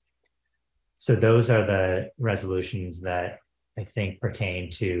homes. So those are the resolutions that I think pertain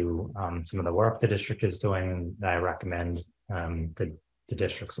to some of the work the district is doing that I recommend the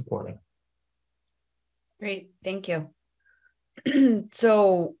district supporting. Great, thank you.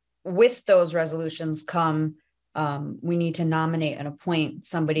 So with those resolutions come, we need to nominate and appoint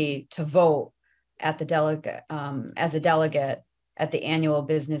somebody to vote at the delegate as a delegate at the annual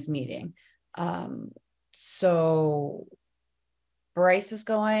business meeting. So Bryce is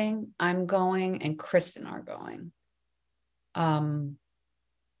going, I'm going, and Kristen are going. I'm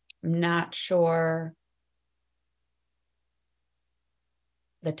not sure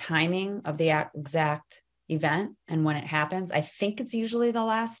the timing of the exact event and when it happens. I think it's usually the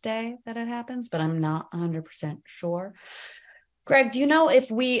last day that it happens, but I'm not 100% sure. Greg, do you know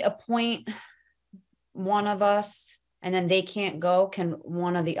if we appoint one of us and then they can't go, can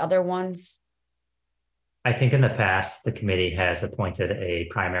one of the other ones? I think in the past, the committee has appointed a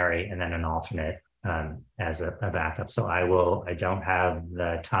primary and then an alternate as a backup. So I don't have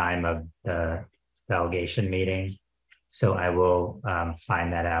the time of the delegation meeting. So I will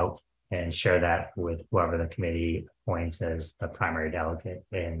find that out and share that with whoever the committee appoints as the primary delegate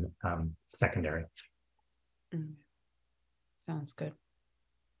in secondary. Sounds good.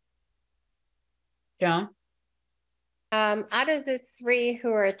 Joan? Out of the three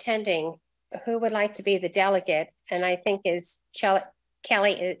who are attending, who would like to be the delegate? And I think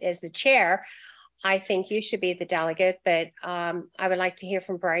Kelly is the chair. I think you should be the delegate, but I would like to hear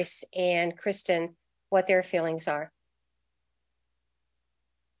from Bryce and Kristen what their feelings are.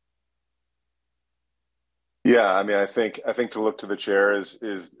 Yeah, I mean, I think to look to the chair is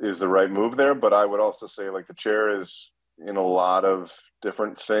the right move there, but I would also say, like, the chair is in a lot of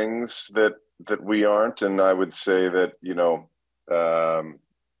different things that we aren't, and I would say that, you know,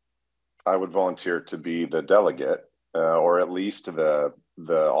 I would volunteer to be the delegate, or at least the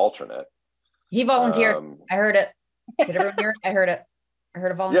alternate. He volunteered. I heard it. Did everyone hear it? I heard it. I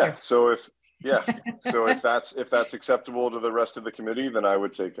heard a volunteer. Yeah. So if that's acceptable to the rest of the committee, then I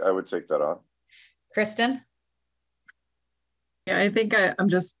would take that on. Kristen? Yeah, I think I'm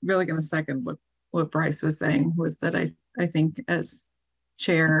just really going to second what Bryce was saying, was that I think as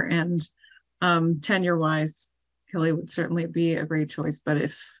chair and tenure wise, Kelly would certainly be a great choice. But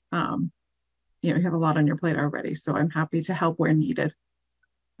if you have a lot on your plate already, so I'm happy to help where needed.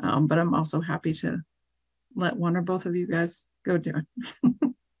 But I'm also happy to let one or both of you guys go do it.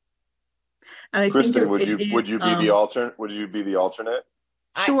 And I Kristen, think would you be the alternate? Would you be the alternate?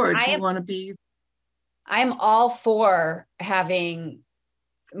 Sure. Do you want to be? I'm all for having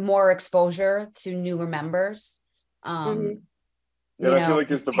more exposure to newer members. And I feel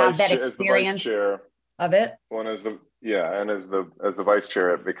like as the vice chair of it. One as the as the vice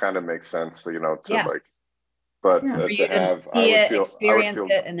chair, it kind of makes sense, to experience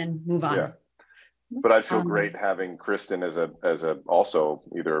it and then move on. Yeah. But I'd feel great having Kristen as a also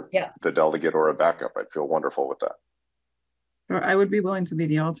either the delegate or a backup. I'd feel wonderful with that. I would be willing to be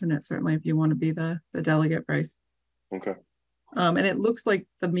the alternate, certainly, if you want to be the delegate, Bryce. Okay. And it looks like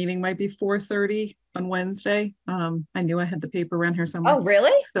the meeting might be 4:30 on Wednesday. I knew I had the paper around here somewhere. Oh,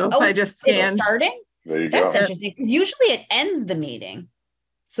 really? So if I just scanned. It's starting? There you go. That's interesting, because usually it ends the meeting.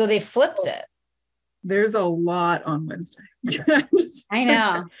 So they flipped it. There's a lot on Wednesday. I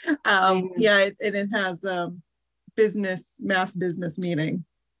know. Yeah, and it has mass business meeting.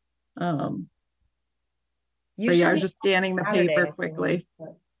 But yeah, I was just scanning the paper quickly.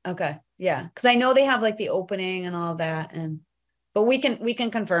 Okay, yeah, because I know they have like the opening and all that, but we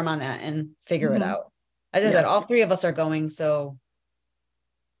can confirm on that and figure it out. As I said, all three of us are going, so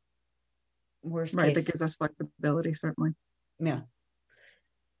worst case. That gives us flexibility, certainly. Yeah.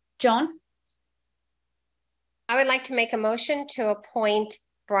 Joan? I would like to make a motion to appoint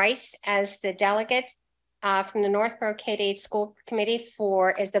Bryce as the delegate from the Northborough K-8 School Committee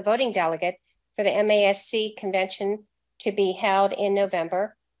as the voting delegate for the MASC convention to be held in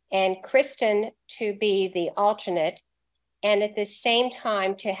November, and Kristen to be the alternate, and at the same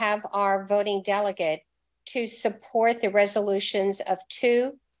time to have our voting delegate to support the resolutions of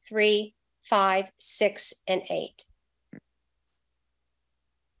 2, 3, 5, 6, and 8.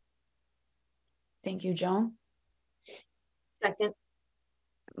 Thank you, Joan. Second.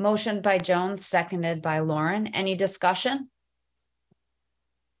 Motion by Joan, seconded by Lauren. Any discussion?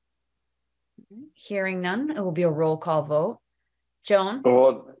 Hearing none, it will be a roll call vote. Joan?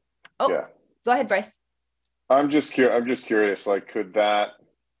 Yeah. Go ahead, Bryce. I'm just curious, like, could that...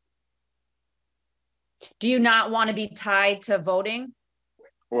 Do you not want to be tied to voting?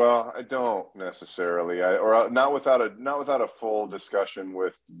 Well, I don't necessarily, or not without a full discussion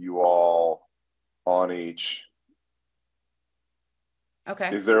with you all on each.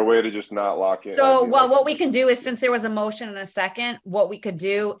 Okay. Is there a way to just not lock in? So, what we can do is, since there was a motion and a second, what we could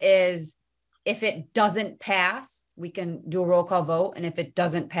do is, if it doesn't pass, we can do a roll call vote. And if it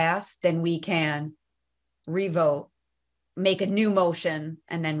doesn't pass, then we can revote, make a new motion,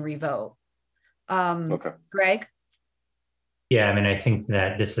 and then revote. Okay. Greg? Yeah, I mean, I think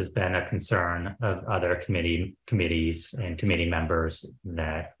that this has been a concern of other committees and committee members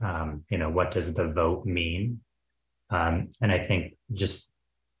that, what does the vote mean? And I think just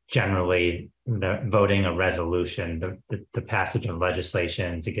generally the voting a resolution, the passage of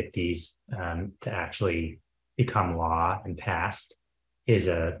legislation to get these to actually become law and passed is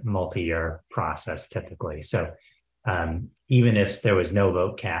a multi-year process typically. So even if there was no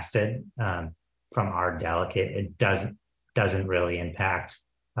vote casted from our delegate, it doesn't really impact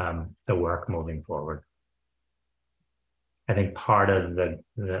the work moving forward. I think part of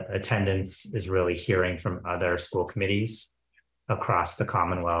the attendance is really hearing from other school committees across the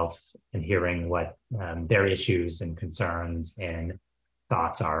Commonwealth and hearing what their issues and concerns and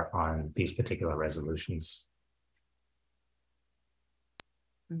thoughts are on these particular resolutions.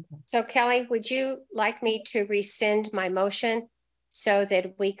 So Kelly, would you like me to rescind my motion so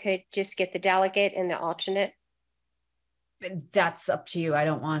that we could just get the delegate and the alternate? That's up to you. I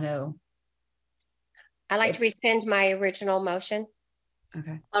don't want to. I'd like to rescind my original motion.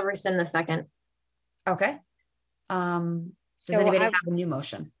 Okay. I'll rescind the second. Okay. Does anybody have a new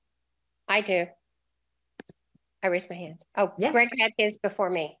motion? I do. I raised my hand. Oh, yeah. Greg had his before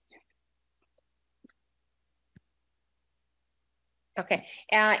me. Okay.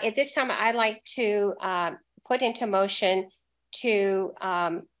 At this time, I'd like to put into motion to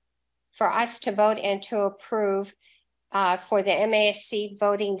for us to vote and to approve for the MASC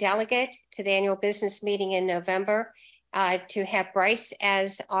voting delegate to the annual business meeting in November, to have Bryce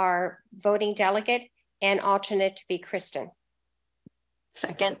as our voting delegate and alternate to be Kristen.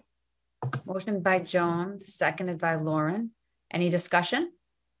 Second. Motion by Joan, seconded by Lauren. Any discussion?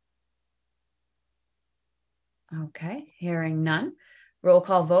 Okay, hearing none. Roll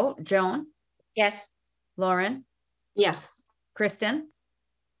call vote. Joan? Yes. Lauren? Yes. Kristen?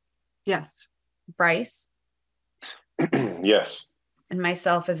 Yes. Bryce? Yes. And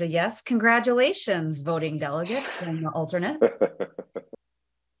myself as a yes. Congratulations, voting delegates and the alternate.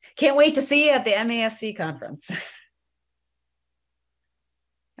 Can't wait to see you at the MASC conference.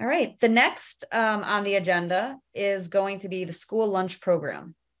 All right, the next on the agenda is going to be the school lunch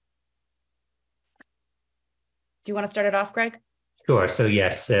program. Do you want to start it off, Greg? Sure. So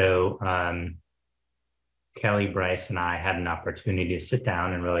yes, so Kelly, Bryce, and I had an opportunity to sit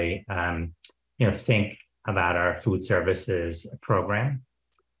down and really, think about our food services program.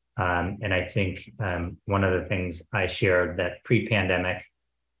 And I think one of the things I shared that pre-pandemic,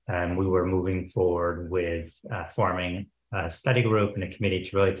 we were moving forward with forming a study group and a committee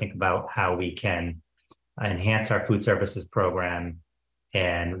to really think about how we can enhance our food services program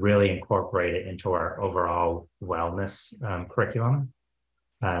and really incorporate it into our overall wellness curriculum.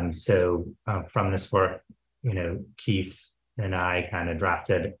 So from this work, Keith and I kind of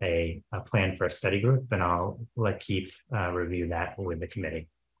drafted a plan for a study group, and I'll let Keith review that with the committee.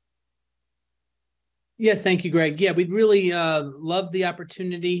 Yes, thank you, Greg. Yeah, we'd really love the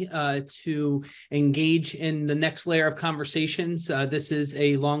opportunity to engage in the next layer of conversations. This is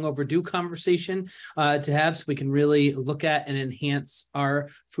a long overdue conversation to have, so we can really look at and enhance our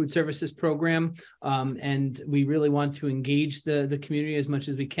food services program. And we really want to engage the community as much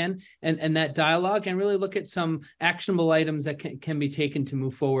as we can and that dialogue, and really look at some actionable items that can be taken to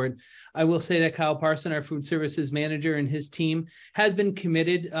move forward. I will say that Kyle Parson, our food services manager, and his team has been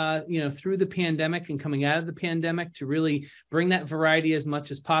committed, through the pandemic and coming out of the pandemic to really bring that variety as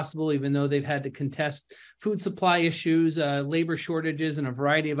much as possible, even though they've had to contest food supply issues, labor shortages, and a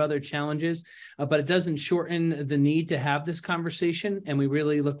variety of other challenges. But it doesn't shorten the need to have this conversation. And we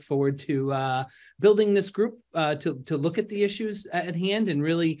really look forward to building this group to look at the issues at hand and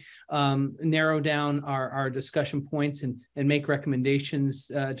really narrow down our discussion points and make recommendations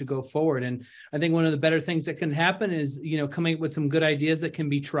to go forward. And I think one of the better things that can happen is, coming up with some good ideas that can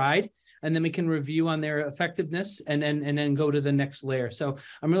be tried, and then we can review on their effectiveness and then go to the next layer. So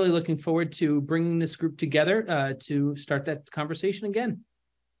I'm really looking forward to bringing this group together to start that conversation again.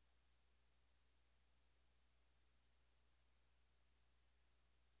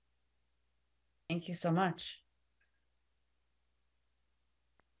 Thank you so much.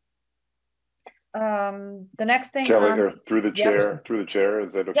 The next thing, Kelly, through the chair,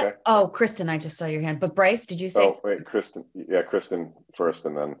 is that okay? Yeah. Oh, Kristen, I just saw your hand, but Bryce, did you say? Oh, wait, Kristen. Yeah, Kristen first,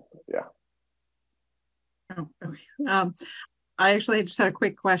 and then yeah. Oh, okay. I actually just had a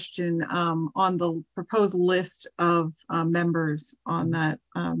quick question on the proposed list of members on that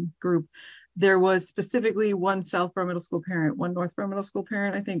group. There was specifically one Southborough Middle School parent, one Northborough Middle School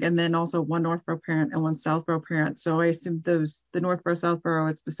parent, I think, and then also one Northborough parent and one Southborough parent. So I assume the Northborough, Southborough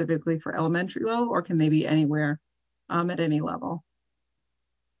is specifically for elementary level, or can they be anywhere at any level?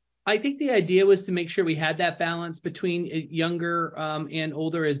 I think the idea was to make sure we had that balance between younger and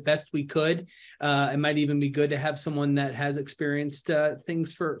older as best we could. It might even be good to have someone that has experienced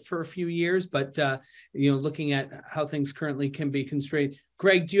things for a few years, but looking at how things currently can be constrained.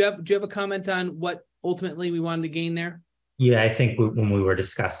 Greg, do you have a comment on what ultimately we wanted to gain there? Yeah, I think when we were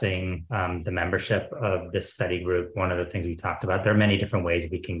discussing the membership of this study group, one of the things we talked about, there are many different ways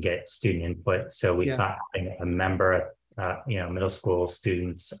we can get student input. So we thought having a member, middle school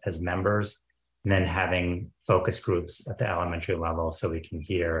students as members, and then having focus groups at the elementary level so we can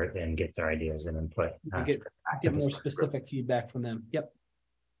hear and get their ideas and input. Get more specific feedback from them. Yep.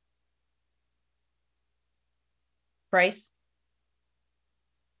 Bryce?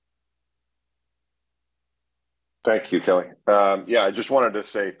 Thank you, Kelly. Yeah, I just wanted to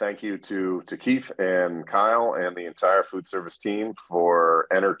say thank you to Keith and Kyle and the entire food service team for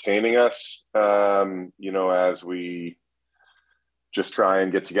entertaining us, as we just try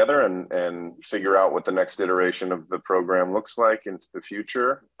and get together and figure out what the next iteration of the program looks like into the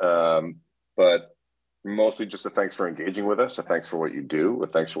future. But mostly just a thanks for engaging with us, a thanks for what you do, a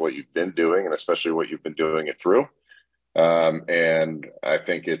thanks for what you've been doing, and especially what you've been doing it through. And I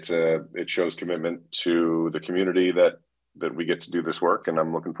think it shows commitment to the community that we get to do this work, and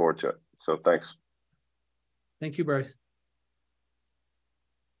I'm looking forward to it. So thanks. Thank you, Bryce.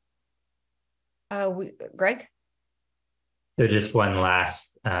 Greg? So just one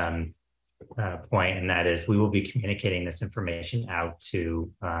last point, and that is we will be communicating this information out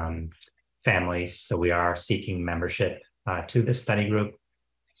to families. So we are seeking membership to the study group.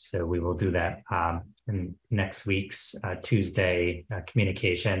 So we will do that in next week's Tuesday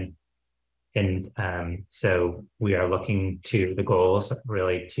communication. And so we are looking to the goals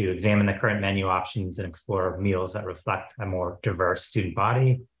really to examine the current menu options and explore meals that reflect a more diverse student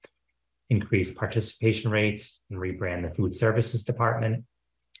body, increase participation rates, and rebrand the food services department,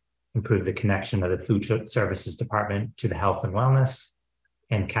 improve the connection of the food services department to the health and wellness,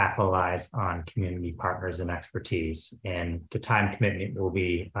 and capitalize on community partners and expertise. And the time commitment will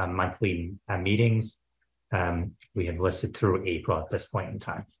be monthly meetings. We have listed through April at this point in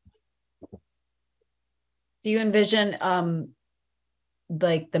time. Do you envision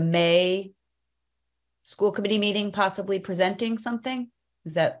like the May school committee meeting possibly presenting something?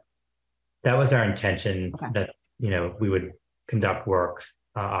 Is that was our intention, that we would conduct work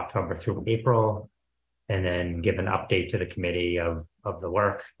October through April, and then give an update to the committee of the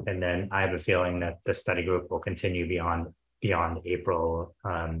work. And then I have a feeling that the study group will continue beyond April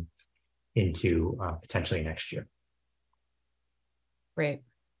into potentially next year. Great.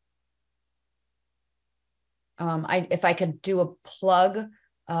 If I could do a plug,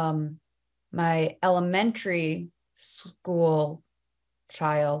 my elementary school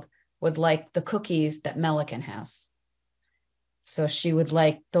child would like the cookies that Melican has. So she would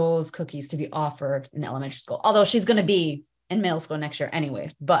like those cookies to be offered in elementary school, although she's going to be in middle school next year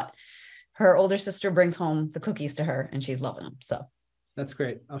anyways, but her older sister brings home the cookies to her and she's loving them. So that's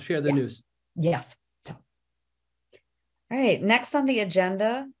great. I'll share the news. Yes. So, all right. Next on the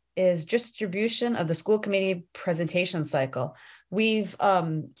agenda is distribution of the school committee presentation cycle. We've,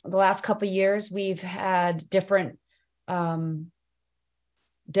 the last couple of years, we've had different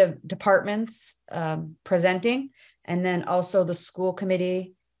departments presenting, and then also the school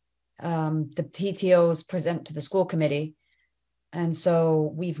committee, the PTOs present to the school committee. And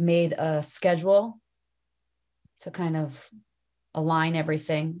so we've made a schedule to kind of align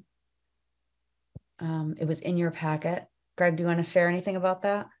everything. It was in your packet. Greg, do you want to share anything about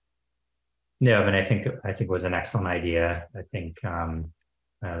that? No, but I think it was an excellent idea. I think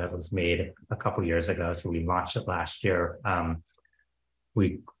that was made a couple years ago. So we launched it last year.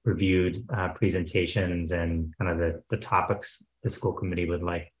 We reviewed presentations and kind of the topics the school committee would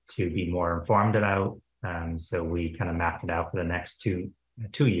like to be more informed about. So we kind of mapped it out for the next two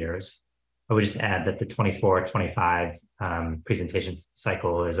years. I would just add that the 24-25 presentation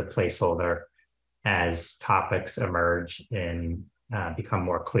cycle is a placeholder. As topics emerge and become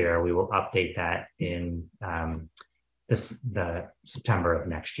more clear, we will update that in the September of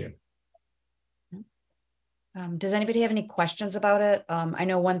next year. Does anybody have any questions about it? I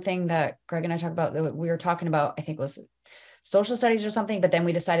know one thing that Greg and I talked about, that we were talking about, I think was social studies or something, but then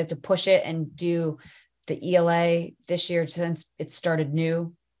we decided to push it and do the ELA this year since it started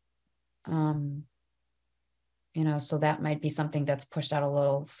new. So that might be something that's pushed out a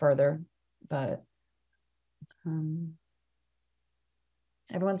little further, but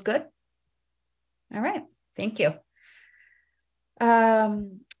everyone's good. All right, thank you.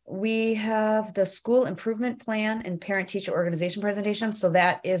 We have the school improvement plan and parent teacher organization presentation. So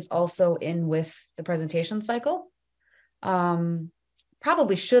that is also in with the presentation cycle.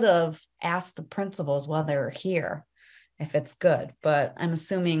 Probably should have asked the principals while they're here if it's good, but I'm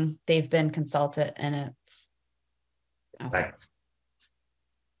assuming they've been consulted and it's okay.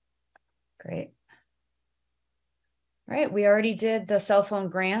 Great. All right, we already did the cell phone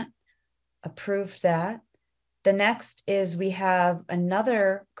grant, approved that. The next is we have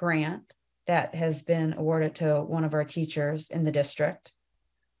another grant that has been awarded to one of our teachers in the district.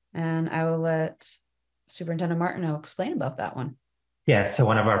 And I will let Superintendent Martineau explain about that one. Yeah, so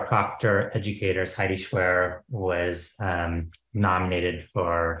one of our Proctor educators, Heidi Schwer, was nominated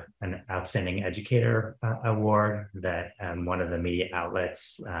for an Outstanding Educator Award that one of the media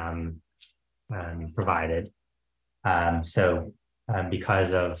outlets provided.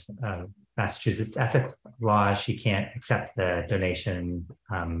 Because of Massachusetts ethics law, she can't accept the donation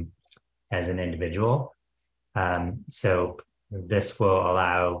as an individual. So this will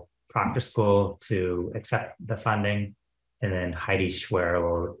allow Proctor School to accept the funding, and then Heidi Schwer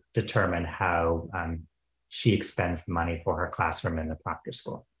will determine how she expends the money for her classroom in the Proctor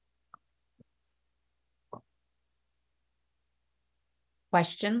School.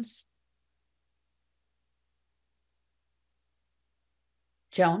 Questions?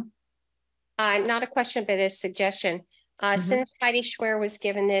 Joan? Not a question, but a suggestion. Since Heidi Schwer was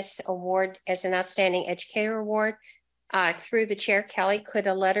given this award as an Outstanding Educator Award, through the chair, Kelly, could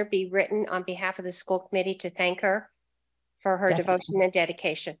a letter be written on behalf of the school committee to thank her for her devotion and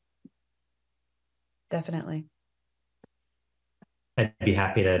dedication? Definitely. I'd be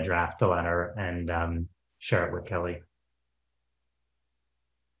happy to draft a letter and share it with Kelly.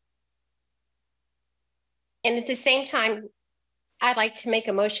 And at the same time, I'd like to make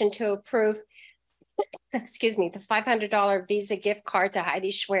a motion to approve, excuse me, the $500 Visa gift card to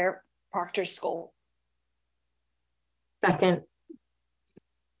Heidi Schwer Proctor School. Second.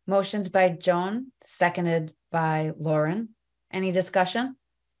 Motioned by Joan, seconded by Lauren. Any discussion?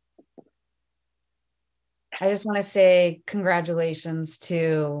 I just want to say congratulations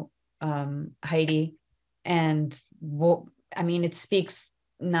to Heidi. And I mean, it speaks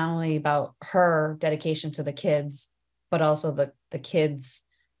not only about her dedication to the kids, but also the kids,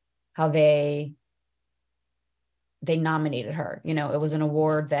 how they nominated her. You know, it was an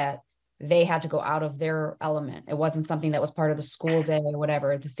award that they had to go out of their element. It wasn't something that was part of the school day or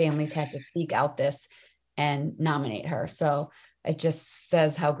whatever. The families had to seek out this and nominate her. So it just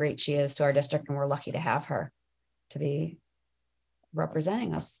says how great she is to our district, and we're lucky to have her to be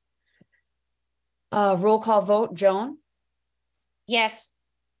representing us. Roll call vote. Joan? Yes.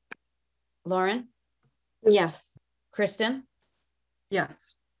 Lauren? Yes. Kristen?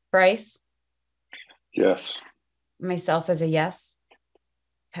 Yes. Bryce? Yes. Myself as a yes.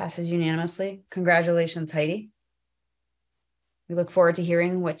 Passes unanimously. Congratulations, Heidi. We look forward to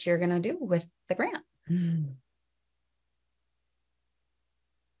hearing what you're going to do with the grant.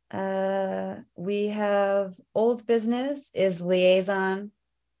 We have old business is liaison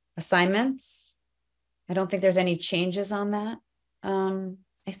assignments. I don't think there's any changes on that.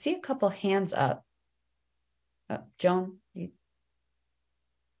 I see a couple hands up. Joan, it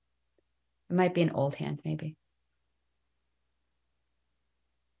might be an old hand, maybe.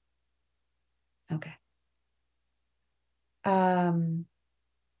 Okay.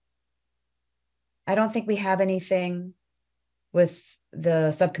 I don't think we have anything with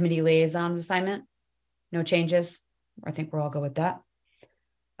the subcommittee liaison assignment. No changes. I think we're all good with that.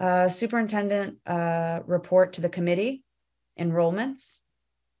 Superintendent report to the committee, enrollments.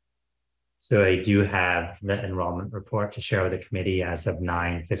 So I do have the enrollment report to share with the committee as of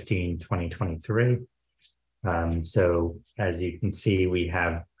 9/15/2023. So as you can see, we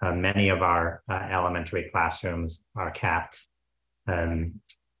have many of our elementary classrooms are capped,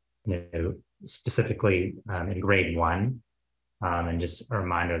 specifically in grade 1. And just a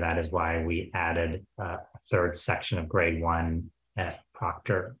reminder, that is why we added a third section of grade 1 at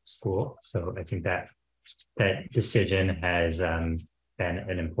Proctor School. So I think that decision has been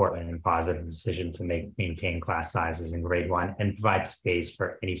an important and positive decision to maintain class sizes in grade 1 and provide space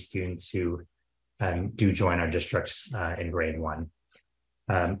for any students who do join our district in grade 1.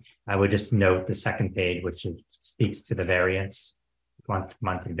 I would just note the second page, which speaks to the variance,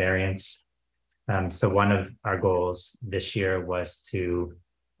 month-to-month variance. So one of our goals this year was to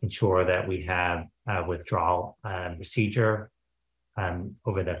ensure that we have a withdrawal procedure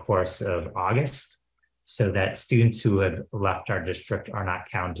over the course of August, so that students who have left our district are not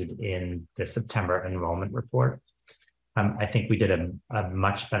counted in the September enrollment report. I think we did a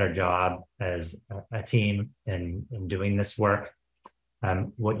much better job as a team in doing this work.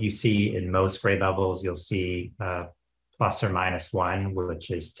 What you see in most grade levels, you'll see plus or minus 1,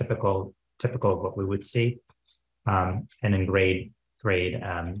 which is typical of what we would see. And in grade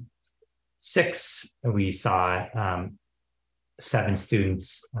 6, we saw 7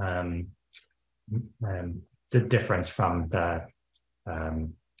 students, the difference from the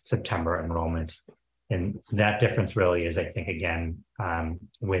September enrollment. And that difference really is, I think, again,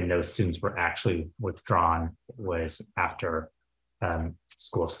 when those students were actually withdrawn was after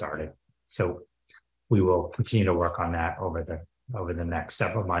school started. So we will continue to work on that over the next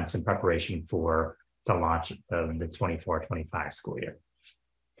several months in preparation for the launch of the 24-25 school year.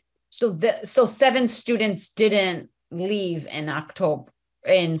 So 7 students didn't leave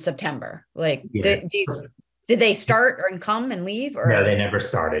in September. Like these, did they start and come and leave? Or no, they never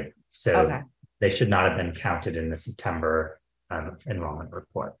started. So okay. They should not have been counted in the September enrollment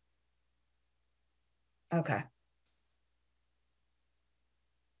report. Okay.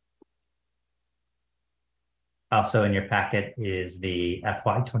 Also in your packet is the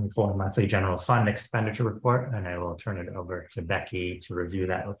FY24 monthly general fund expenditure report, and I will turn it over to Becky to review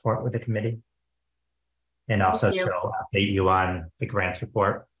that report with the committee. And also she'll update you on the grants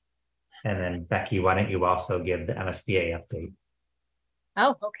report. And then Becky, why don't you also give the MSBA update?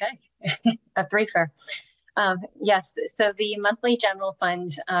 Oh, okay. A briefer. Yes, so the monthly general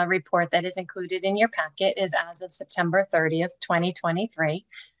fund report that is included in your packet is as of September 30th, 2023.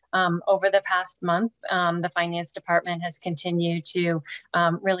 Over the past month, the finance department has continued to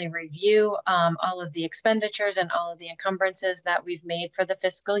really review all of the expenditures and all of the encumbrances that we've made for the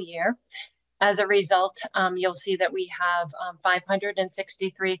fiscal year. As a result, you'll see that we have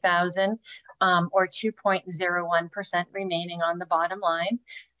 563,000 or 2.01% remaining on the bottom line.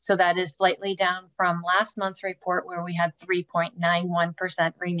 So that is slightly down from last month's report where we had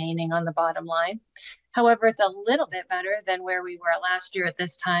 3.91% remaining on the bottom line. However, it's a little bit better than where we were last year at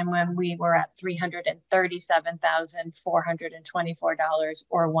this time when we were at $337,424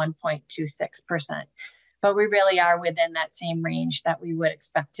 or 1.26%. But we really are within that same range that we would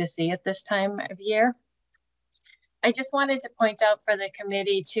expect to see at this time of year. I just wanted to point out for the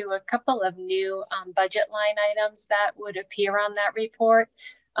committee to a couple of new budget line items that would appear on that report.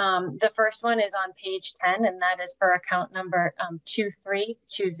 The first one is on page 10, and that is for account number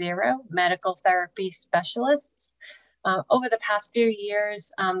 2320, medical therapy specialists. Over the past few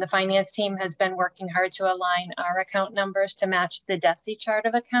years, the finance team has been working hard to align our account numbers to match the DESI chart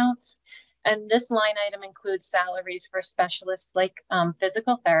of accounts. And this line item includes salaries for specialists like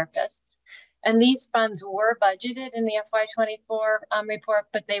physical therapists. And these funds were budgeted in the FY24 report,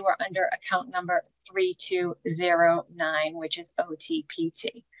 but they were under account number 3209, which is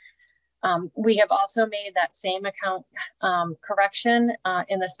OTPT. We have also made that same account correction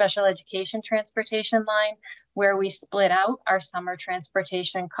in the special education transportation line, where we split out our summer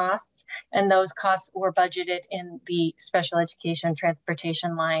transportation costs, and those costs were budgeted in the special education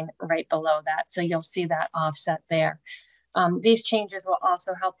transportation line right below that. So you'll see that offset there. These changes will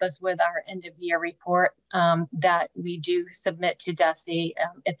also help us with our end of year report that we do submit to DESI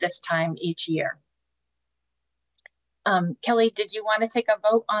at this time each year. Kelly, did you want to take a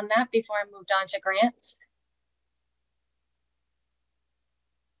vote on that before I moved on to grants?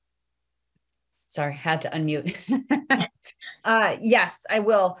 Sorry, had to unmute. Yes, I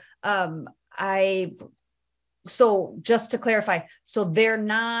will. So just to clarify, so they're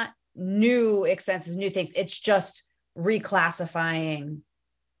not new expenses, new things. It's just reclassifying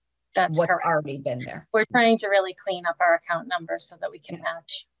what's correct. Already been there. We're trying to really clean up our account numbers so that we can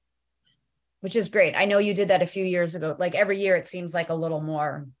match. Which is great. I know you did that a few years ago. Like every year, it seems like a little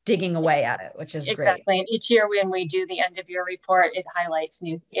more digging away at it, which is exactly. great. And each year when we do the end of year report, it highlights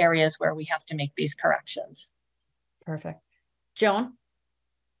new areas where we have to make these corrections. Perfect. Joan?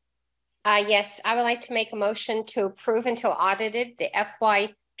 Yes, I would like to make a motion to approve until audited the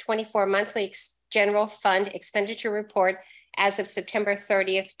FY24 monthly general fund expenditure report as of September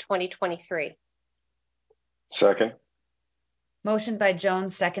 30th, 2023. Second. Motion by Joan,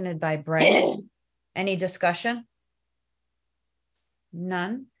 seconded by Bryce. Any discussion?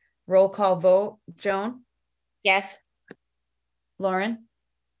 None. Roll call vote. Joan? Yes. Lauren?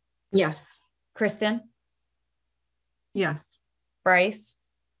 Yes. Kristen? Yes. Bryce?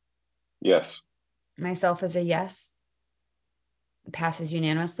 Yes. Myself is a yes. It passes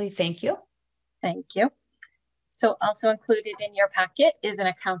unanimously. Thank you. Thank you. So also included in your packet is an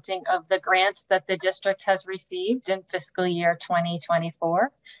accounting of the grants that the district has received in fiscal year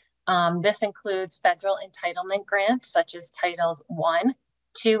 2024. This includes federal entitlement grants such as Titles 1,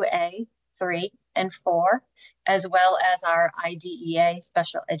 2A, 3, and 4, as well as our IDEA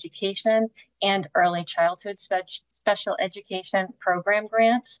special education and early childhood special education program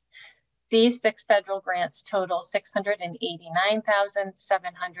grants. These 6 federal grants total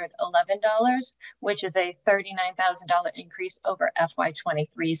 $689,711, which is a $39,000 increase over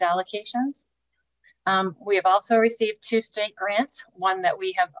FY23's allocations. We have also received 2 state grants, one that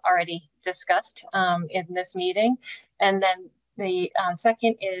we have already discussed in this meeting, and then The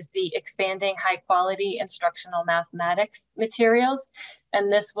second is the expanding high quality instructional mathematics materials.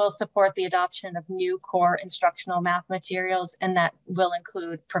 And this will support the adoption of new core instructional math materials, and that will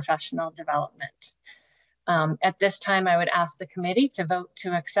include professional development. At this time, I would ask the committee to vote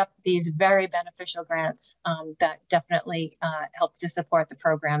to accept these very beneficial grants that definitely help to support the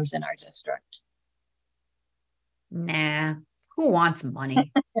programs in our district. Nah, who wants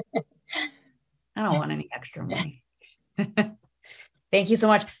money? I don't want any extra money. Thank you so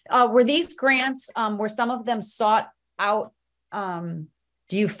much. Were these grants, were some of them sought out?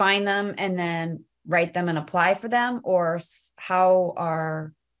 Do you find them and then write them and apply for them, or how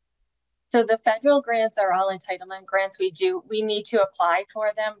are? So the federal grants are all entitlement grants. We need to apply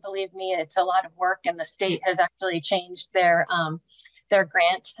for them. Believe me, it's a lot of work, and the state has actually changed their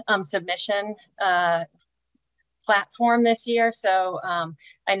grant submission platform this year. So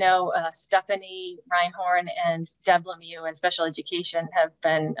I know Stephanie Reinhorn and Deb Lemieux in special education have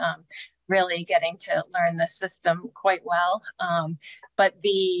been really getting to learn the system quite well. But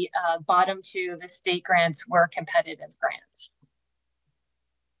the bottom two, the state grants, were competitive grants.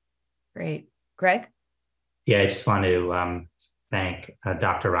 Great. Greg? Yeah, I just want to thank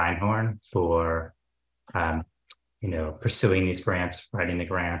Dr. Reinhorn for pursuing these grants, writing the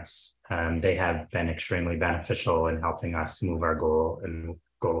grants. They have been extremely beneficial in helping us move our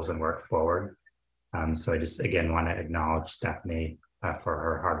goals and work forward. So I just, again, want to acknowledge Stephanie for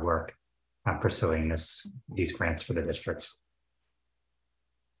her hard work pursuing these grants for the district.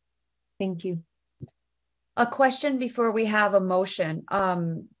 Thank you. A question before we have a motion.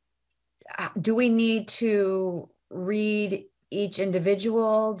 Do we need to read each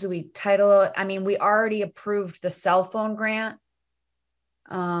individual? Do we title it? I mean, we already approved the cell phone grant.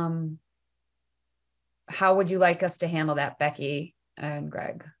 How would you like us to handle that, Becky and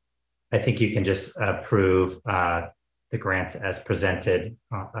Greg? I think you can just approve the grant as presented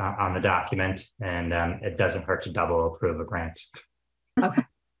on the document, and it doesn't hurt to double approve a grant. Okay.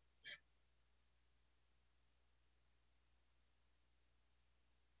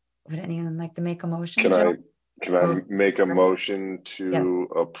 Would anyone like to make a motion? Can I make a motion to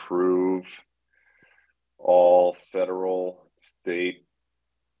approve all federal, state,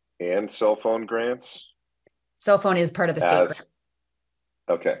 and cell phone grants? Cell phone is part of the state grant.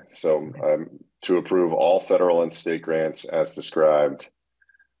 Okay, so to approve all federal and state grants as described,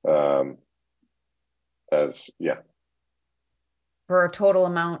 for a total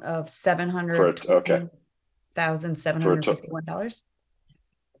amount of $720,751.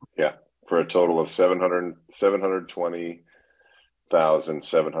 Yeah, for a total of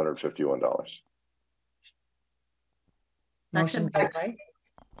 $720,751. Motion by Greg.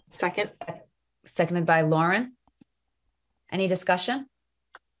 Second. Seconded by Lauren. Any discussion?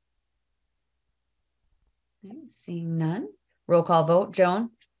 Seeing none. Roll call vote. Joan?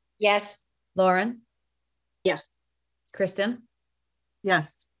 Yes. Lauren? Yes. Kristen?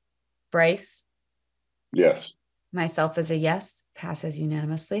 Yes. Bryce? Yes. Myself as a yes. Passes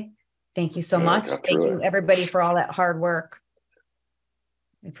unanimously. Thank you so much. Thank you, everybody, for all that hard work.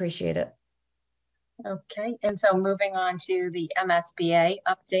 I appreciate it. Okay, and so moving on to the MSBA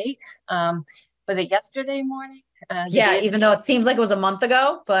update. Was it yesterday morning? Yeah, even though it seems like it was a month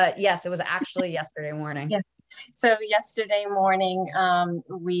ago, but yes, it was actually yesterday morning. Yeah. So yesterday morning,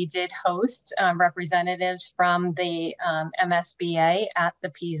 we did host representatives from the MSBA at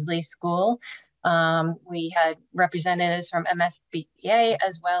the Peasley School. We had representatives from MSBA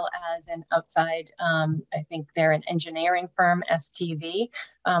as well as an outside, I think they're an engineering firm, STV,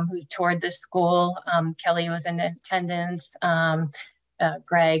 who toured the school. Kelly was in attendance,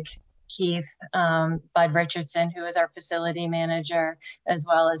 Greg, Keith, Bud Richardson, who is our facility manager, as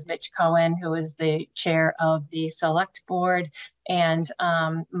well as Mitch Cohen, who is the chair of the select board, and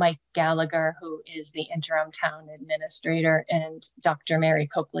Mike Gallagher, who is the interim town administrator, and Dr. Mary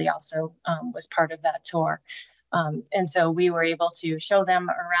Coakley also was part of that tour. And so we were able to show them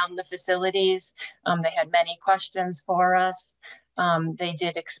around the facilities. They had many questions for us. They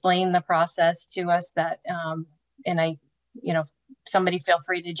did explain the process to us that, and somebody feel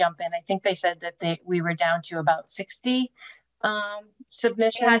free to jump in. I think they said that we were down to about 60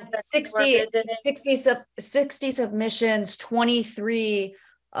 submissions. 60 submissions, 23.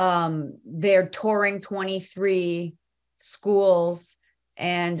 They're touring 23 schools.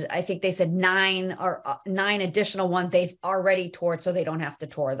 And I think they said 9 additional ones they've already toured, so they don't have to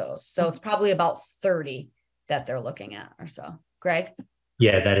tour those. So it's probably about 30 that they're looking at or so. Greg?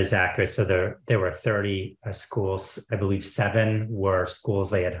 Yeah, that is accurate. So there were 30 schools. I believe 7 were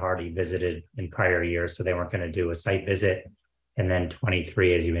schools they had already visited in prior years, so they weren't going to do a site visit. And then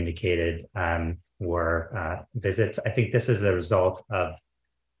 23, as you indicated, were visits. I think this is a result of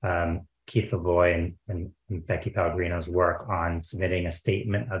Keith Lavoie and Becky Pellegrino's work on submitting a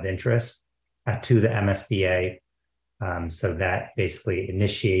statement of interest to the MSBA. So that basically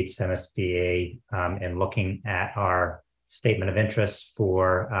initiates MSBA in looking at our statement of interest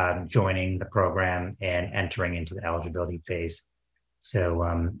for joining the program and entering into the eligibility phase. So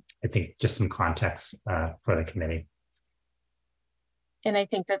I think just some context for the committee. And I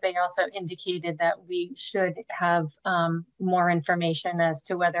think that they also indicated that we should have more information as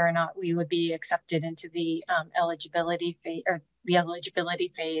to whether or not we would be accepted into the eligibility phase or the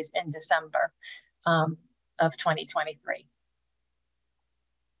eligibility phase in December of 2023.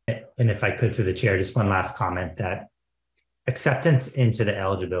 And if I could, through the chair, just one last comment that acceptance into the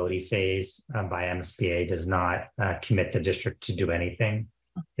eligibility phase by MSBA does not commit the district to do anything.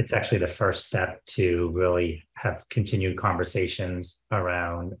 It's actually the first step to really have continued conversations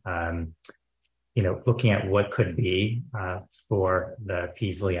around, looking at what could be for the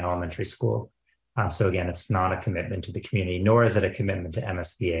Peasley Elementary School. So again, it's not a commitment to the community, nor is it a commitment to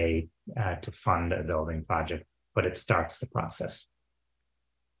MSBA to fund a building project, but it starts the process.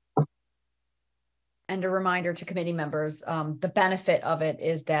 And a reminder to committee members, the benefit of it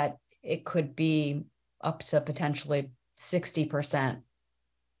is that it could be up to potentially 60%,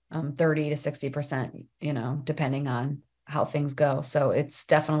 30 to 60%, depending on how things go. So it's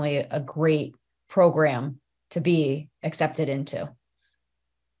definitely a great program to be accepted into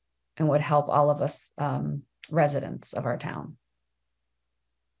and would help all of us residents of our town.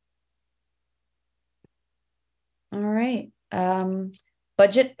 All right.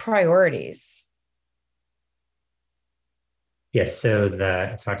 Budget priorities. Yes, so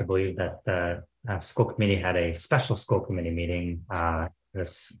it's hard to believe that the school committee had a special school committee meeting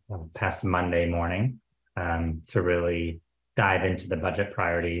this past Monday morning to really dive into the budget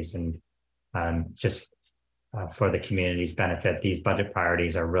priorities and just for the community's benefit. These budget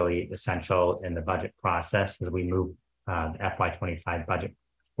priorities are really essential in the budget process as we move the FY25 budget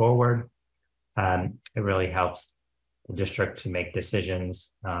forward. It really helps the district to make decisions.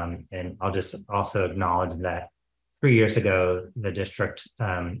 And I'll just also acknowledge that 3 years ago, the district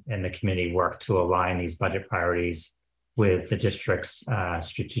and the committee worked to align these budget priorities with the district's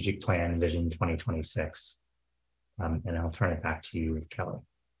strategic plan, Vision 2026. And I'll turn it back to you, Kelly.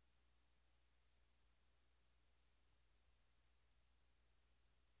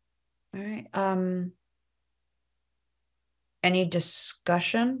 All right. Any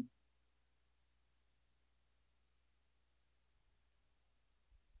discussion?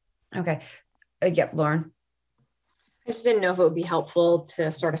 Okay. Yep, Lauren. I just didn't know if it would be helpful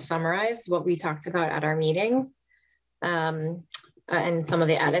to sort of summarize what we talked about at our meeting and some of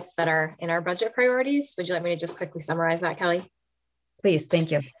the edits that are in our budget priorities. Would you like me to just quickly summarize that, Kelly? Please, thank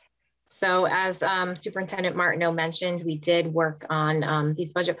you. So as Superintendent Martineau mentioned, we did work on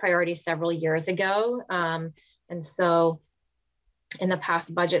these budget priorities several years ago. And so in the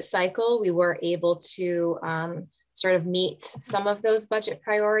past budget cycle, we were able to sort of meet some of those budget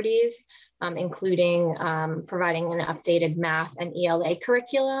priorities, including providing an updated math and ELA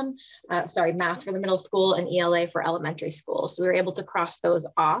curriculum, math for the middle school and ELA for elementary school. So we were able to cross those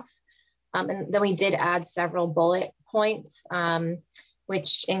off. And then we did add several bullet points,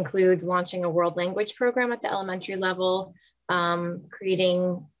 which includes launching a world language program at the elementary level,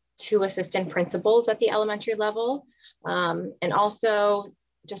 creating 2 assistant principals at the elementary level, and also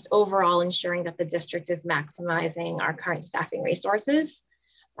just overall ensuring that the district is maximizing our current staffing resources.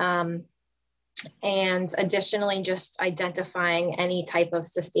 And additionally, just identifying any type of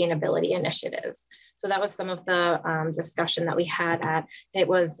sustainability initiatives. So that was some of the discussion that we had it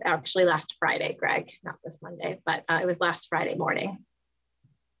was actually last Friday, Greg, not this Monday, but it was last Friday morning.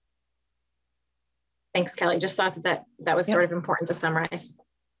 Thanks, Kelly. Just thought that was sort of important to summarize.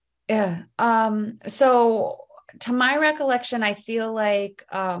 Yeah. So to my recollection, I feel like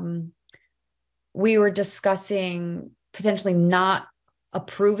we were discussing potentially not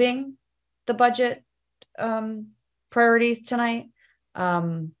approving the budget priorities tonight.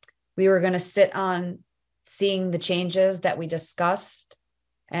 We were going to sit on seeing the changes that we discussed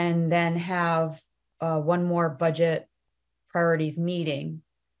and then have one more budget priorities meeting,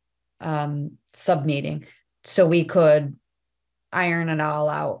 sub-meeting, so we could iron it all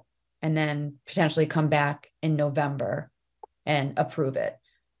out and then potentially come back in November and approve it.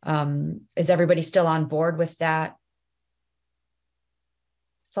 Is everybody still on board with that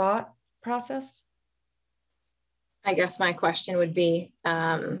thought process? I guess my question would be,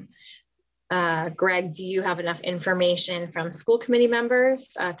 Greg, do you have enough information from school committee members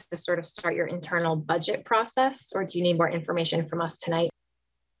to sort of start your internal budget process, or do you need more information from us tonight?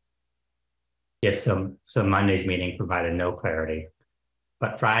 Yes, so Monday's meeting provided no clarity,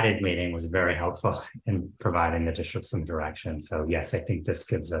 but Friday's meeting was very helpful in providing the district some direction. So yes, I think this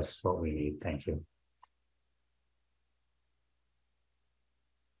gives us what we need. Thank you.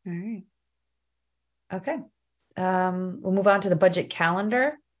 All right. Okay. We'll move on to the budget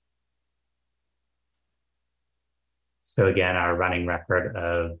calendar. So again, our running record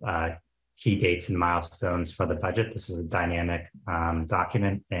of key dates and milestones for the budget. This is a dynamic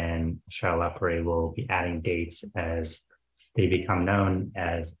document, and Cheryl Lepre will be adding dates as they become known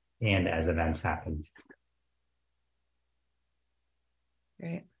as events happen.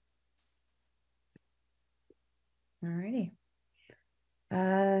 Great. All righty.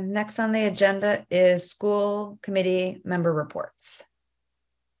 Next on the agenda is school committee member reports.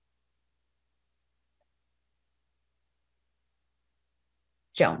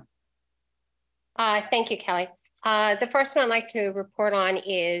 Joan. Thank you, Kelly. The first one I'd like to report on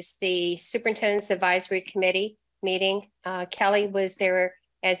is the Superintendent's Advisory Committee meeting. Kelly was there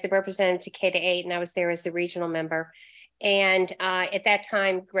as the representative to K-8, and I was there as the regional member. And at that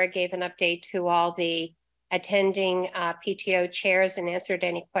time, Greg gave an update to all the attending PTO chairs and answered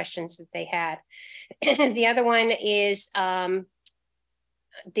any questions that they had. The other one is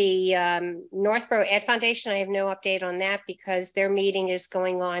the Northborough Ed Foundation. I have no update on that because their meeting is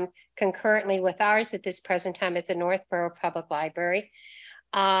going on concurrently with ours at this present time at the Northborough Public Library.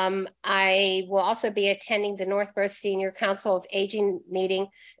 I will also be attending the Northborough Senior Council of Aging meeting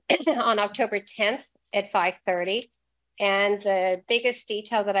on October 10th at 5:30. And the biggest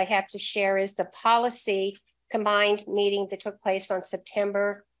detail that I have to share is the policy combined meeting that took place on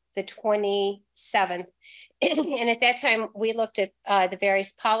September the 27th. And at that time, we looked at the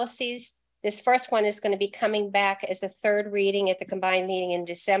various policies. This first one is going to be coming back as a third reading at the combined meeting in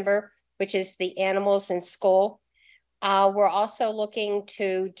December, which is the animals in school. We're also looking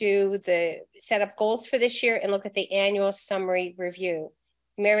to do the set up goals for this year and look at the annual summary review.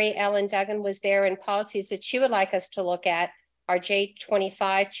 Mary Ellen Duggan was there, and policies that she would like us to look at are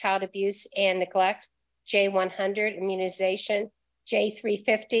J25, child abuse and neglect, J100, immunization,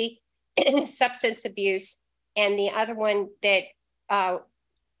 J350, substance abuse, and the other one that I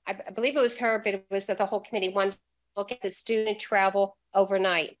believe it was her, but it was that the whole committee wanted to look at the student travel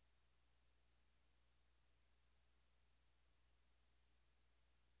overnight.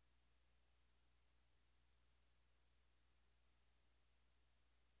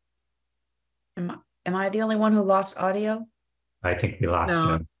 Am I the only one who lost audio? I think we lost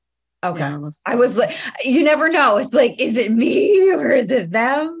you. Okay. Yeah, I was like, you never know. It's like, is it me or is it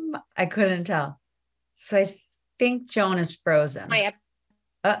them? I couldn't tell. So I think Joan is frozen. I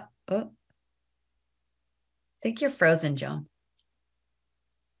think you're frozen, Joan.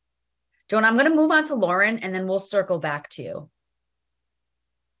 Joan, I'm going to move on to Lauren and then we'll circle back to you.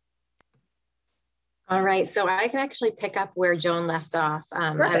 All right, so I can actually pick up where Joan left off.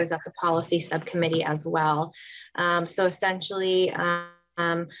 I was at the policy subcommittee as well. So essentially,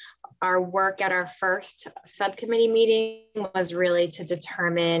 our work at our first subcommittee meeting was really to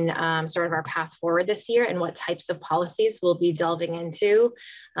determine sort of our path forward this year and what types of policies we'll be delving into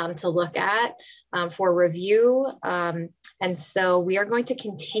to look at for review. And so we are going to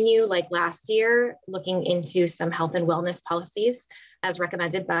continue, like last year, looking into some health and wellness policies as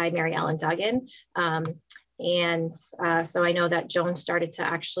recommended by Mary Ellen Duggan. So I know that Joan started to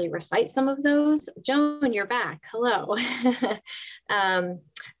actually recite some of those. Joan, you're back. Hello.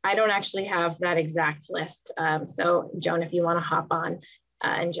 I don't actually have that exact list. So Joan, if you want to hop on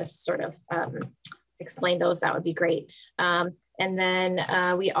and just sort of explain those, that would be great. And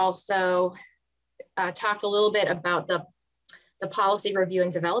then we also talked a little bit about the policy review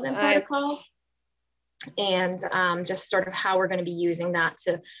and development protocol. And just sort of how we're going to be using that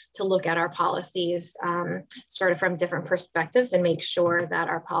to look at our policies sort of from different perspectives and make sure that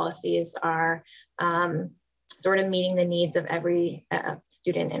our policies are sort of meeting the needs of every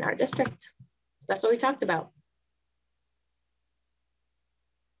student in our district. That's what we talked about.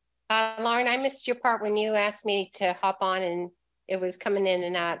 Lauren, I missed your part when you asked me to hop on and it was coming in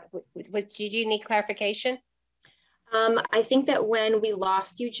and out. Did you need clarification? I think that when we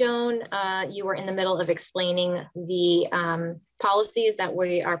lost you, Joan, you were in the middle of explaining the policies that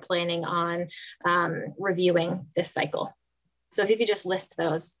we are planning on reviewing this cycle. So if you could just list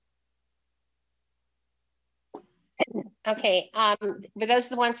those. Okay, were those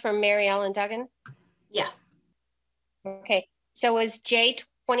the ones from Mary Ellen Duggan? Yes. Okay, so it was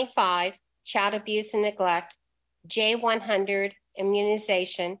J25, child abuse and neglect, J100,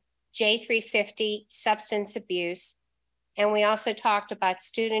 immunization, J350 substance abuse. And we also talked about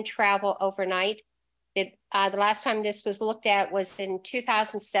student travel overnight. The last time this was looked at was in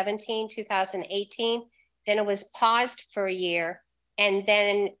 2017, 2018. Then it was paused for a year. And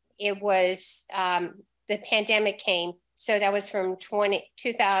then it was, the pandemic came. So that was from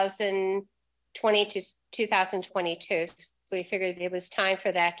 2020 to 2022. So we figured it was time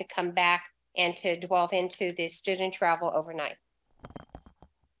for that to come back and to delve into the student travel overnight.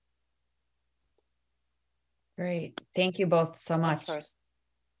 Great. Thank you both so much.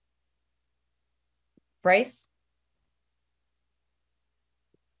 Bryce?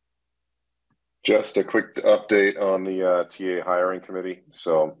 Just a quick update on the TA hiring committee.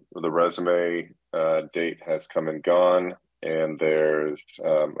 So the resume date has come and gone, and there's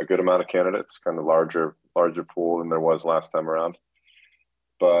a good amount of candidates, kind of larger pool than there was last time around.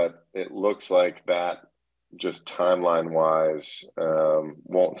 But it looks like that, just timeline wise,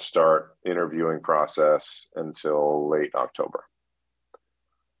 won't start interviewing process until late October.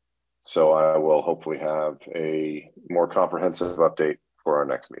 So I will hopefully have a more comprehensive update for our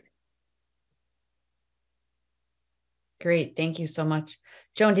next meeting. Great. Thank you so much.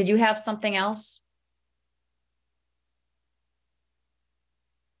 Joan, did you have something else?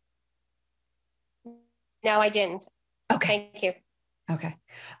 No, I didn't. Okay. Thank you. Okay.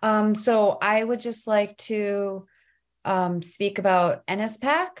 So I would just like to speak about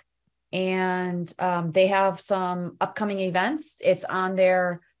NSPAC, and they have some upcoming events. It's on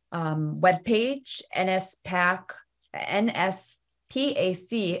their webpage, nspac.org.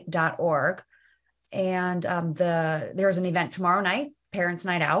 And there's an event tomorrow night, Parents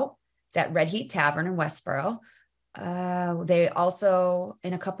Night Out. It's at Red Heat Tavern in Westboro. They also,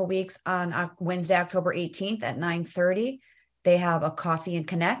 in a couple weeks, on Wednesday, October 18th at 9:30, they have a coffee and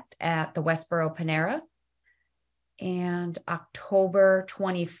connect at the Westboro Panera. And October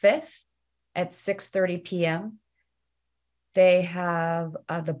 25th at 6:30 p.m., they have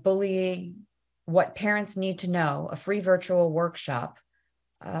the Bullying, What Parents Need to Know, a free virtual workshop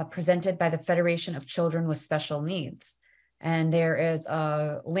presented by the Federation of Children with Special Needs. And there is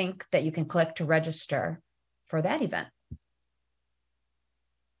a link that you can click to register for that event.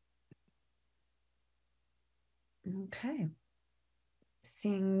 Okay.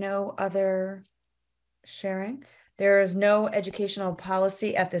 Seeing no other sharing. There is no educational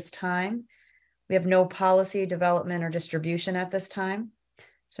policy at this time. We have no policy development or distribution at this time.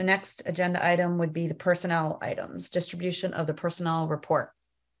 So next agenda item would be the personnel items, distribution of the personnel report.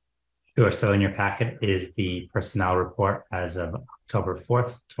 Sure. So in your packet is the personnel report as of October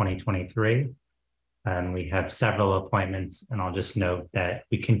 4th, 2023. We have several appointments, and I'll just note that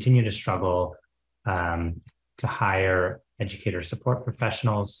we continue to struggle to hire educator support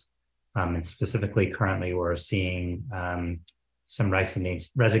professionals. And specifically, currently, we're seeing some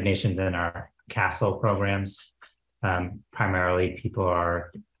resignations in our CASEL programs. Primarily, people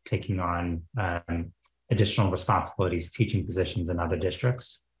are taking on additional responsibilities, teaching positions in other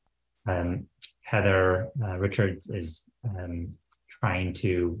districts. Heather Richards is trying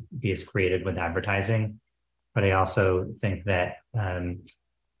to be as creative with advertising, but I also think that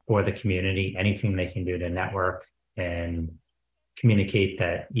for the community, anything they can do to network and communicate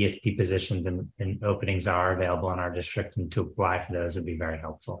that ESP positions and openings are available in our district and to apply for those would be very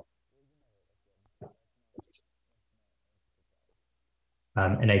helpful.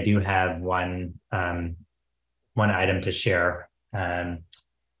 And I do have one item to share, and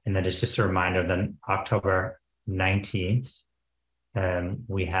that is just a reminder that October 19th,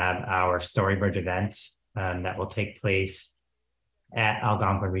 we have our Storybridge event that will take place at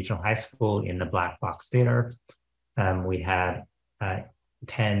Algonquin Regional High School in the Black Box Theater. We have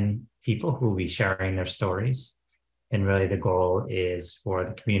 10 people who will be sharing their stories. And really the goal is for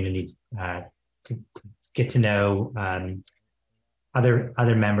the community to get to know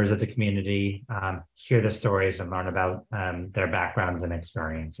other members of the community, hear the stories and learn about their backgrounds and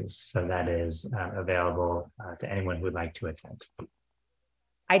experiences. So that is available to anyone who would like to attend.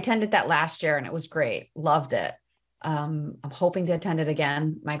 I attended that last year and it was great. Loved it. I'm hoping to attend it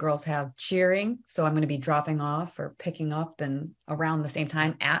again. My girls have cheering, so I'm going to be dropping off or picking up and around the same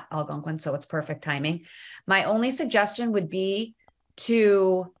time at Algonquin, so it's perfect timing. My only suggestion would be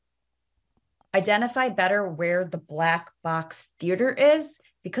to identify better where the Black Box Theater is,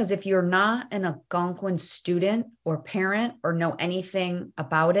 because if you're not an Algonquin student or parent or know anything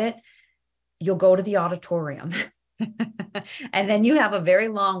about it, you'll go to the auditorium and then you have a very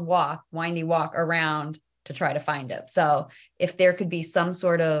long walk, windy walk around to try to find it. So if there could be some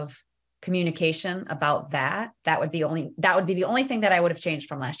sort of communication about that, that would be the only thing that I would have changed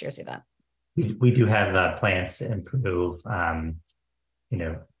from last year's event. We do have plans to improve,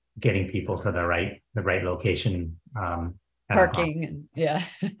 getting people to the right location. Parking and yeah.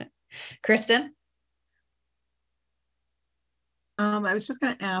 Kristen? I was just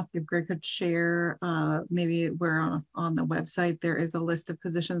going to ask if Greg could share, maybe where on the website there is a list of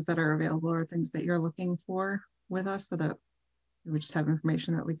positions that are available or things that you're looking for with us, so that we just have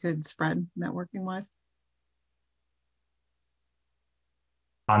information that we could spread networking wise.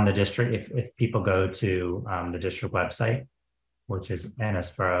 On the district, if people go to the district website, which is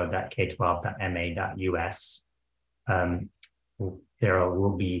nsborough.k12.ma.us, there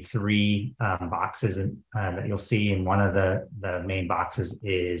will be 3 boxes that you'll see, and one of the main boxes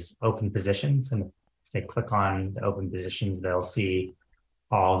is open positions. And if they click on the open positions, they'll see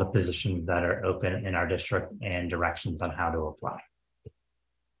all the positions that are open in our district and directions on how to apply.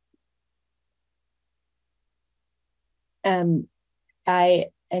 I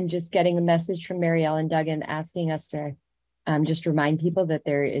am just getting a message from Mary Ellen Duggan asking us to just remind people that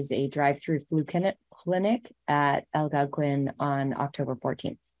there is a drive-through flu clinic at Algonquin on October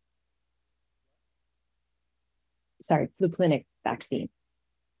 14th. Sorry, flu clinic vaccine.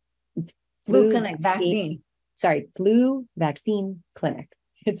 It's flu clinic vaccine. Sorry, flu vaccine clinic.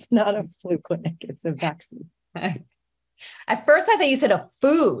 It's not a flu clinic, it's a vaccine. At first I thought you said a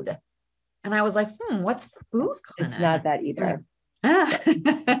food. And I was like, what's food clinic? It's not that either.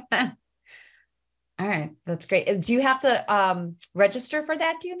 All right, that's great. Do you have to register for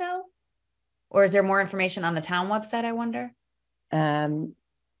that? Do you know? Or is there more information on the town website, I wonder? I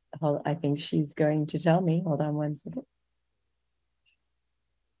think she's going to tell me. Hold on one second.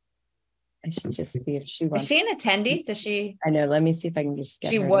 I should just see if she wants. Is she an attendee? Does she? I know. Let me see if I can just get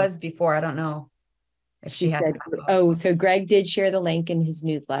her. She was before. I don't know. If she said, oh, so Greg did share the link in his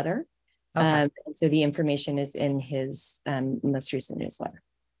newsletter. Okay. And so the information is in his most recent newsletter.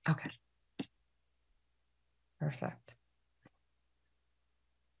 Okay. Perfect.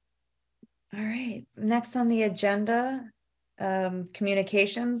 All right. Next on the agenda,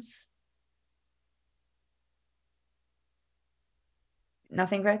 communications.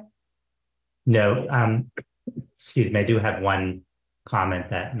 Nothing, Greg? No. Excuse me. I do have one comment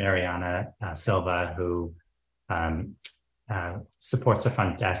that Mariana Silva, who supports the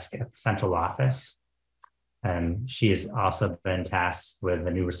front desk at the central office. She has also been tasked with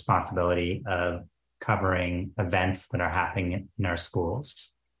the new responsibility of covering events that are happening in our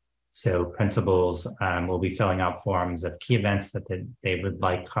schools. So principals will be filling out forms of key events that they would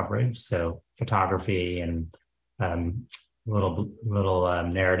like coverage. So photography and little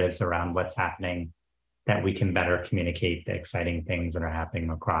narratives around what's happening, that we can better communicate the exciting things that are happening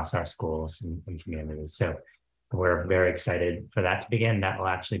across our schools and communities. So we're very excited for that to begin. That will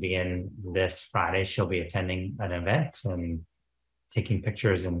actually begin this Friday. She'll be attending an event and taking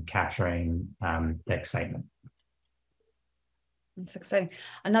pictures and capturing the excitement. That's exciting.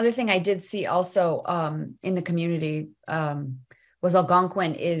 Another thing I did see also in the community was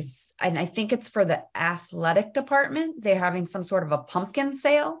Algonquin is, and I think it's for the athletic department. They're having some sort of a pumpkin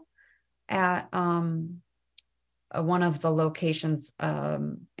sale at one of the locations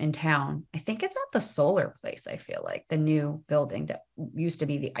in town. I think it's at the Solar Place, I feel like, the new building that used to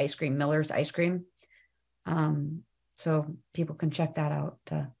be the ice cream, Miller's Ice Cream. So people can check that out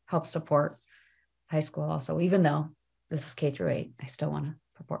to help support high school also, even though this is K-8, I still want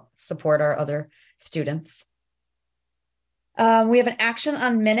to support our other students. We have an action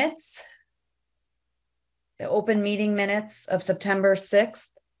on minutes, the open meeting minutes of September 6th,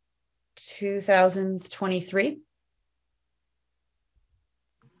 2023.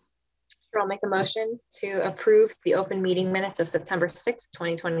 Sure, I'll make a motion to approve the open meeting minutes of September 6th,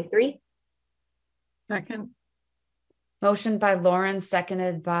 2023. Second. Motion by Lauren,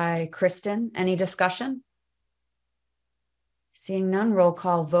 seconded by Kristen. Any discussion? Seeing none, roll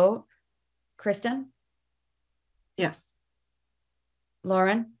call vote. Kristen? Yes.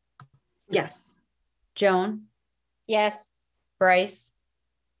 Lauren? Yes. Joan? Yes. Bryce?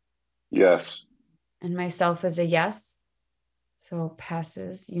 Yes. And myself is a yes. So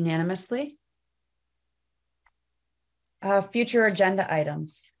passes unanimously. Future agenda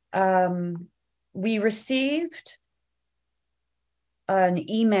items. We received an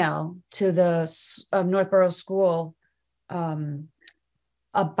email to the Northborough School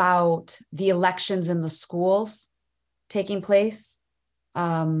about the elections in the schools taking place.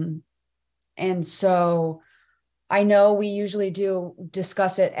 And so I know we usually do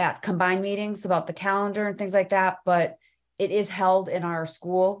discuss it at combined meetings about the calendar and things like that, but it is held in our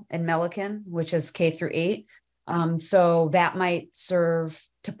school in Melican, which is K-8. So that might serve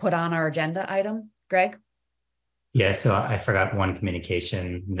to put on our agenda item. Greg? Yeah, so I forgot one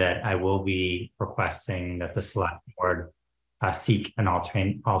communication that I will be requesting that the select board seek an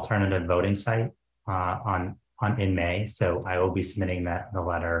alternative voting site in May. So I will be submitting the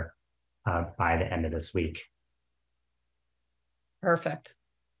letter by the end of this week. Perfect.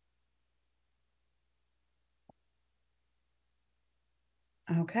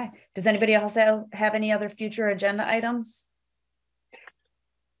 Okay. Does anybody else have any other future agenda items?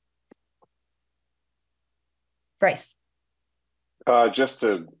 Bryce. Just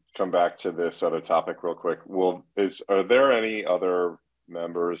to come back to this other topic real quick, are there any other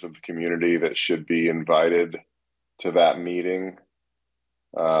members of the community that should be invited to that meeting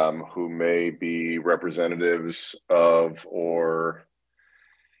who may be representatives of or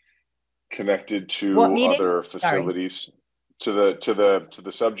connected to other facilities? Sorry. To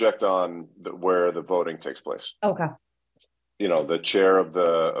the subject on where the voting takes place. Okay. You know, the chair of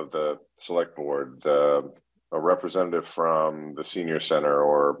the select board, a representative from the senior center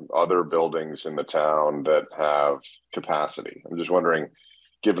or other buildings in the town that have capacity. I'm just wondering,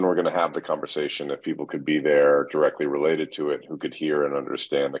 given we're going to have the conversation, if people could be there directly related to it, who could hear and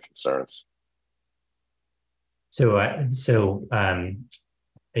understand the concerns. So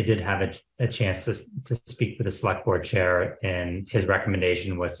I did have a chance to speak with the select board chair, and his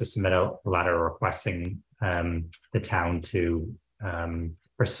recommendation was to submit a letter requesting the town to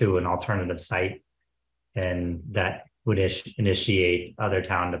pursue an alternative site, and that would initiate other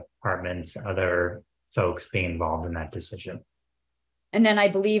town departments, other folks being involved in that decision. And then I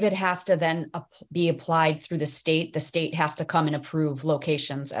believe it has to then be applied through the state. The state has to come and approve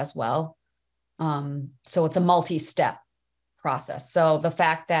locations as well. So it's a multi-step process. So the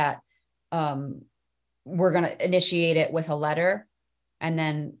fact that we're going to initiate it with a letter, and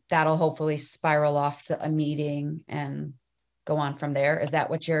then that'll hopefully spiral off to a meeting and go on from there. Is that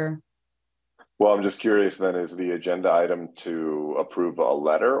what you're? Well, I'm just curious then, is the agenda item to approve a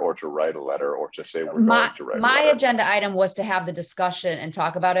letter or to write a letter or to say we're going to write a letter? My agenda item was to have the discussion and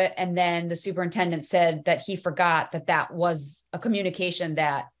talk about it. And then the superintendent said that he forgot that was a communication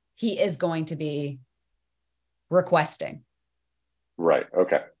that he is going to be requesting. Right.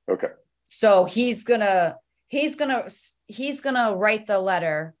 Okay. Okay. So he's gonna write the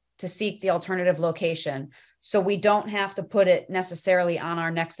letter to seek the alternative location. So we don't have to put it necessarily on our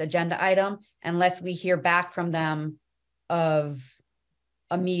next agenda item unless we hear back from them of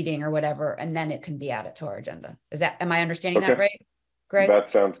a meeting or whatever, and then it can be added to our agenda. Am I understanding that right, Greg? That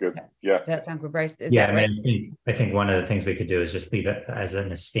sounds good. Yeah. That sounds good, Bryce. Is that right? I think one of the things we could do is just leave it as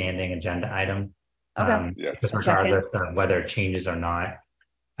a standing agenda item. Okay. Yes. Regardless of whether it changes or not,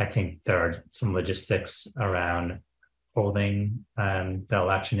 I think there are some logistics around holding the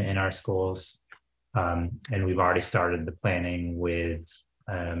election in our schools. And we've already started the planning with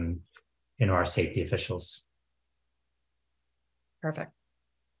our safety officials. Perfect.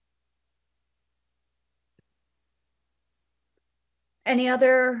 Any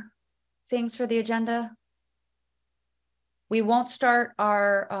other things for the agenda? We won't start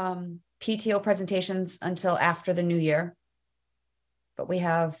our PTO presentations until after the new year, but we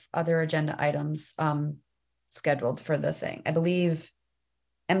have other agenda items scheduled for the thing. I believe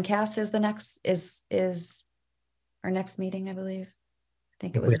MCAS is the next is our next meeting, I believe. I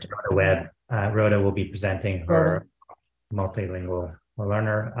think it was Rhoda will be presenting her multilingual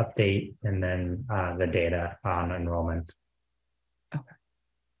learner update, and then the data on enrollment. Okay.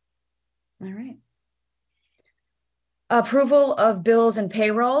 All right. Approval of bills and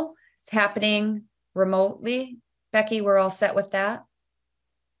payroll. It's happening remotely. Becky, we're all set with that.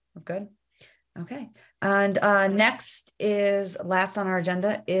 We're good. Okay. And next is, last on our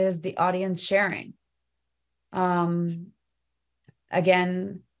agenda, is the audience sharing.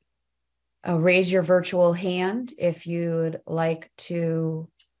 Again, raise your virtual hand if you'd like to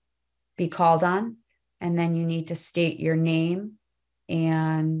be called on, and then you need to state your name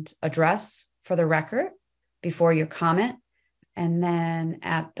and address for the record before your comment. And then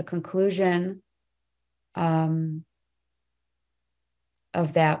at the conclusion of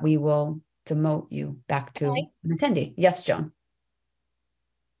that, we will demote you back to an attendee. Yes, Joan.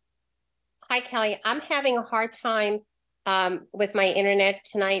 Hi, Kelly. I'm having a hard time with my internet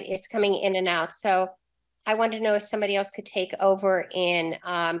tonight. It's coming in and out. So I want to know if somebody else could take over in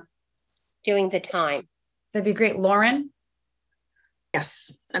doing the time. That'd be great. Lauren?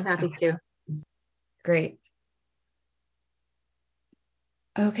 Yes, I'm happy to. Great.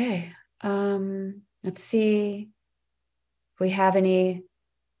 Okay. Let's see if we have any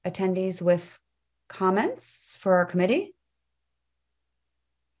attendees with comments for our committee.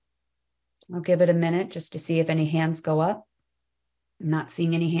 I'll give it a minute just to see if any hands go up. I'm not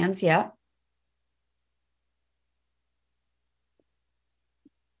seeing any hands yet.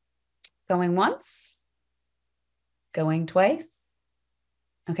 Going once. Going twice?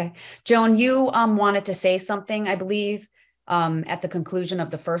 Okay. Joan, you wanted to say something, I believe, at the conclusion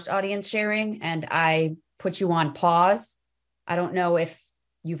of the first audience sharing, and I put you on pause. I don't know if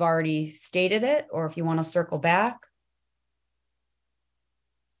you've already stated it or if you want to circle back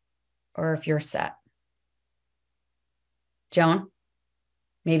or if you're set. Joan,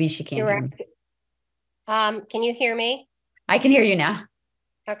 maybe she can't hear me. Can you hear me? I can hear you now.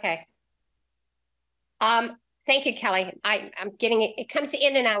 Okay. Thank you, Kelly. I'm getting it. It comes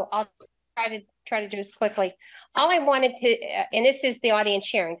in and out. I'll try to do this quickly. All I wanted to, and this is the audience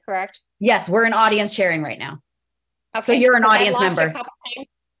sharing, correct? Yes, we're in audience sharing right now. Okay, so you're an because audience I lost you member. a couple times.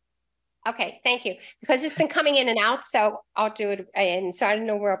 Okay, thank you. Because it's been coming in and out, so I'll do it. And so I don't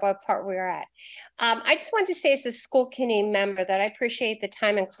know what part we're at. I just wanted to say as a school committee member that I appreciate the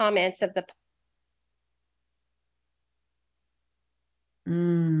time and comments of the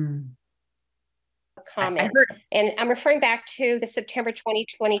comments. And I'm referring back to the September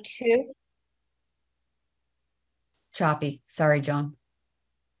 2022. Choppy. Sorry, Joan.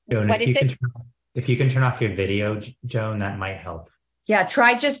 Joan, What is it? If you can turn off your video, Joan, that might help. Yeah,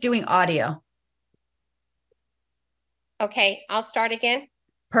 try just doing audio. Okay, I'll start again.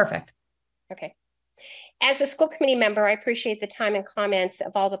 Perfect. Okay. As a school committee member, I appreciate the time and comments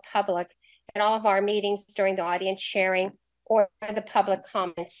of all the public at all of our meetings during the audience sharing or the public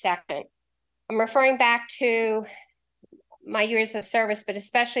comment section. I'm referring back to my years of service, but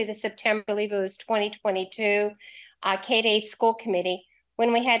especially the September, I believe it was 2022, K-8 school committee,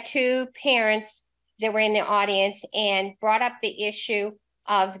 when we had two parents that were in the audience and brought up the issue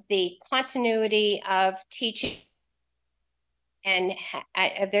of the continuity of teaching and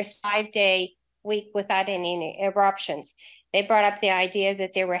there's 5-day week without any interruptions. They brought up the idea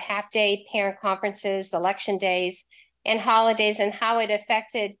that there were half-day parent conferences, election days, and holidays, and how it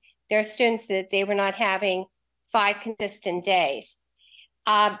affected their students that they were not having 5 consistent days.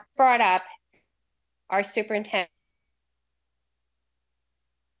 Brought up our superintendent.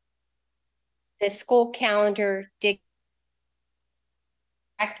 The school calendar did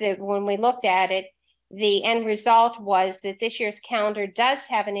that when we looked at it, the end result was that this year's calendar does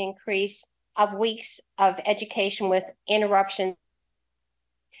have an increase of weeks of education with interruption.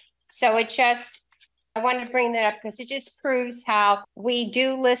 So it just, I wanted to bring that up because it just proves how we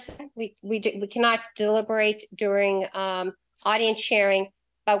do listen. We cannot deliberate during audience sharing,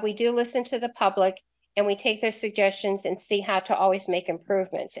 but we do listen to the public and we take their suggestions and see how to always make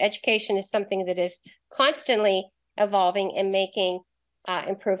improvements. Education is something that is constantly evolving and making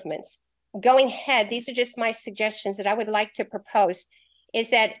improvements. Going ahead, these are just my suggestions that I would like to propose, is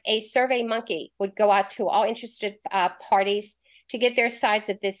that a survey monkey would go out to all interested parties to get their sides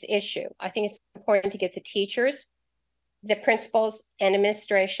of this issue. I think it's important to get the teachers, the principals, and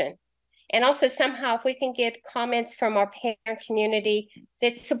administration. And also somehow if we can get comments from our parent community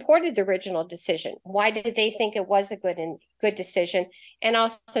that supported the original decision. Why did they think it was a good decision? And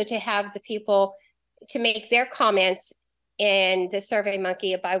also to have the people to make their comments in the survey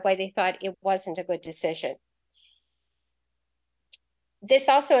monkey about why they thought it wasn't a good decision. This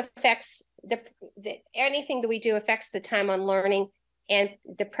also affects anything that we do affects the time on learning and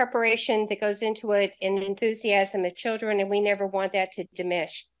the preparation that goes into it and enthusiasm of children, and we never want that to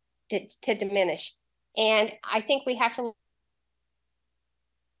diminish. And I think we have to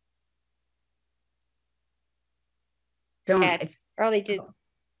at early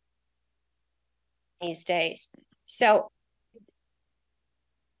these days. So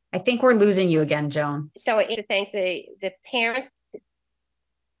I think we're losing you again, Joan. So I need to thank the parents.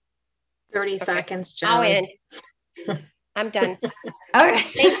 30 seconds, Joan. I'll end. I'm done. Okay.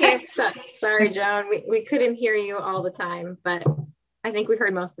 Thank you. Sorry, Joan. We couldn't hear you all the time, but I think we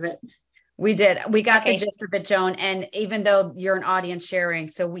heard most of it. We did. We got the gist of it, Joan. And even though you're an audience sharing,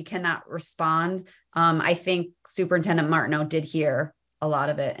 so we cannot respond, I think Superintendent Martineau did hear a lot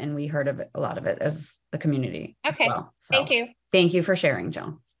of it, and we heard of it, a lot of it as the community. Okay. Well. So, thank you. Thank you for sharing,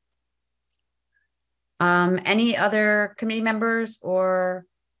 Joan. Any other committee members or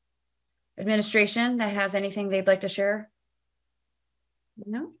administration that has anything they'd like to share?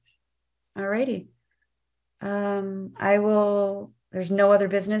 No? All righty. There's no other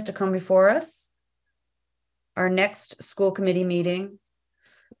business to come before us. Our next school committee meeting,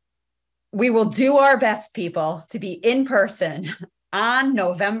 we will do our best, people, to be in person on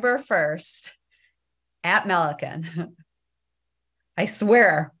November 1st at Milliken. I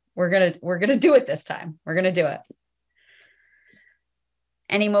swear we're gonna do it this time. We're gonna do it.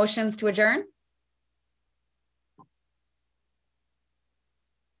 Any motions to adjourn?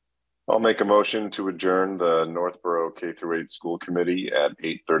 I'll make a motion to adjourn the Northborough K-8 School Committee at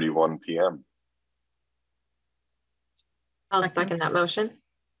 8:31 p.m. I'll second that motion.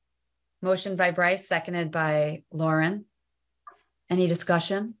 Motion by Bryce, seconded by Lauren. Any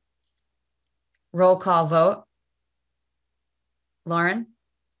discussion? Roll call vote. Lauren?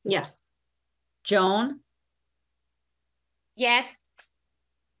 Yes. Joan? Yes.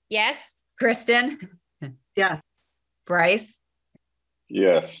 Yes. Kristen? Yes. Bryce?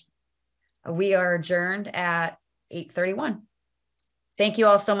 Yes. We are adjourned at 8:31. Thank you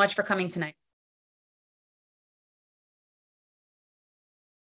all so much for coming tonight.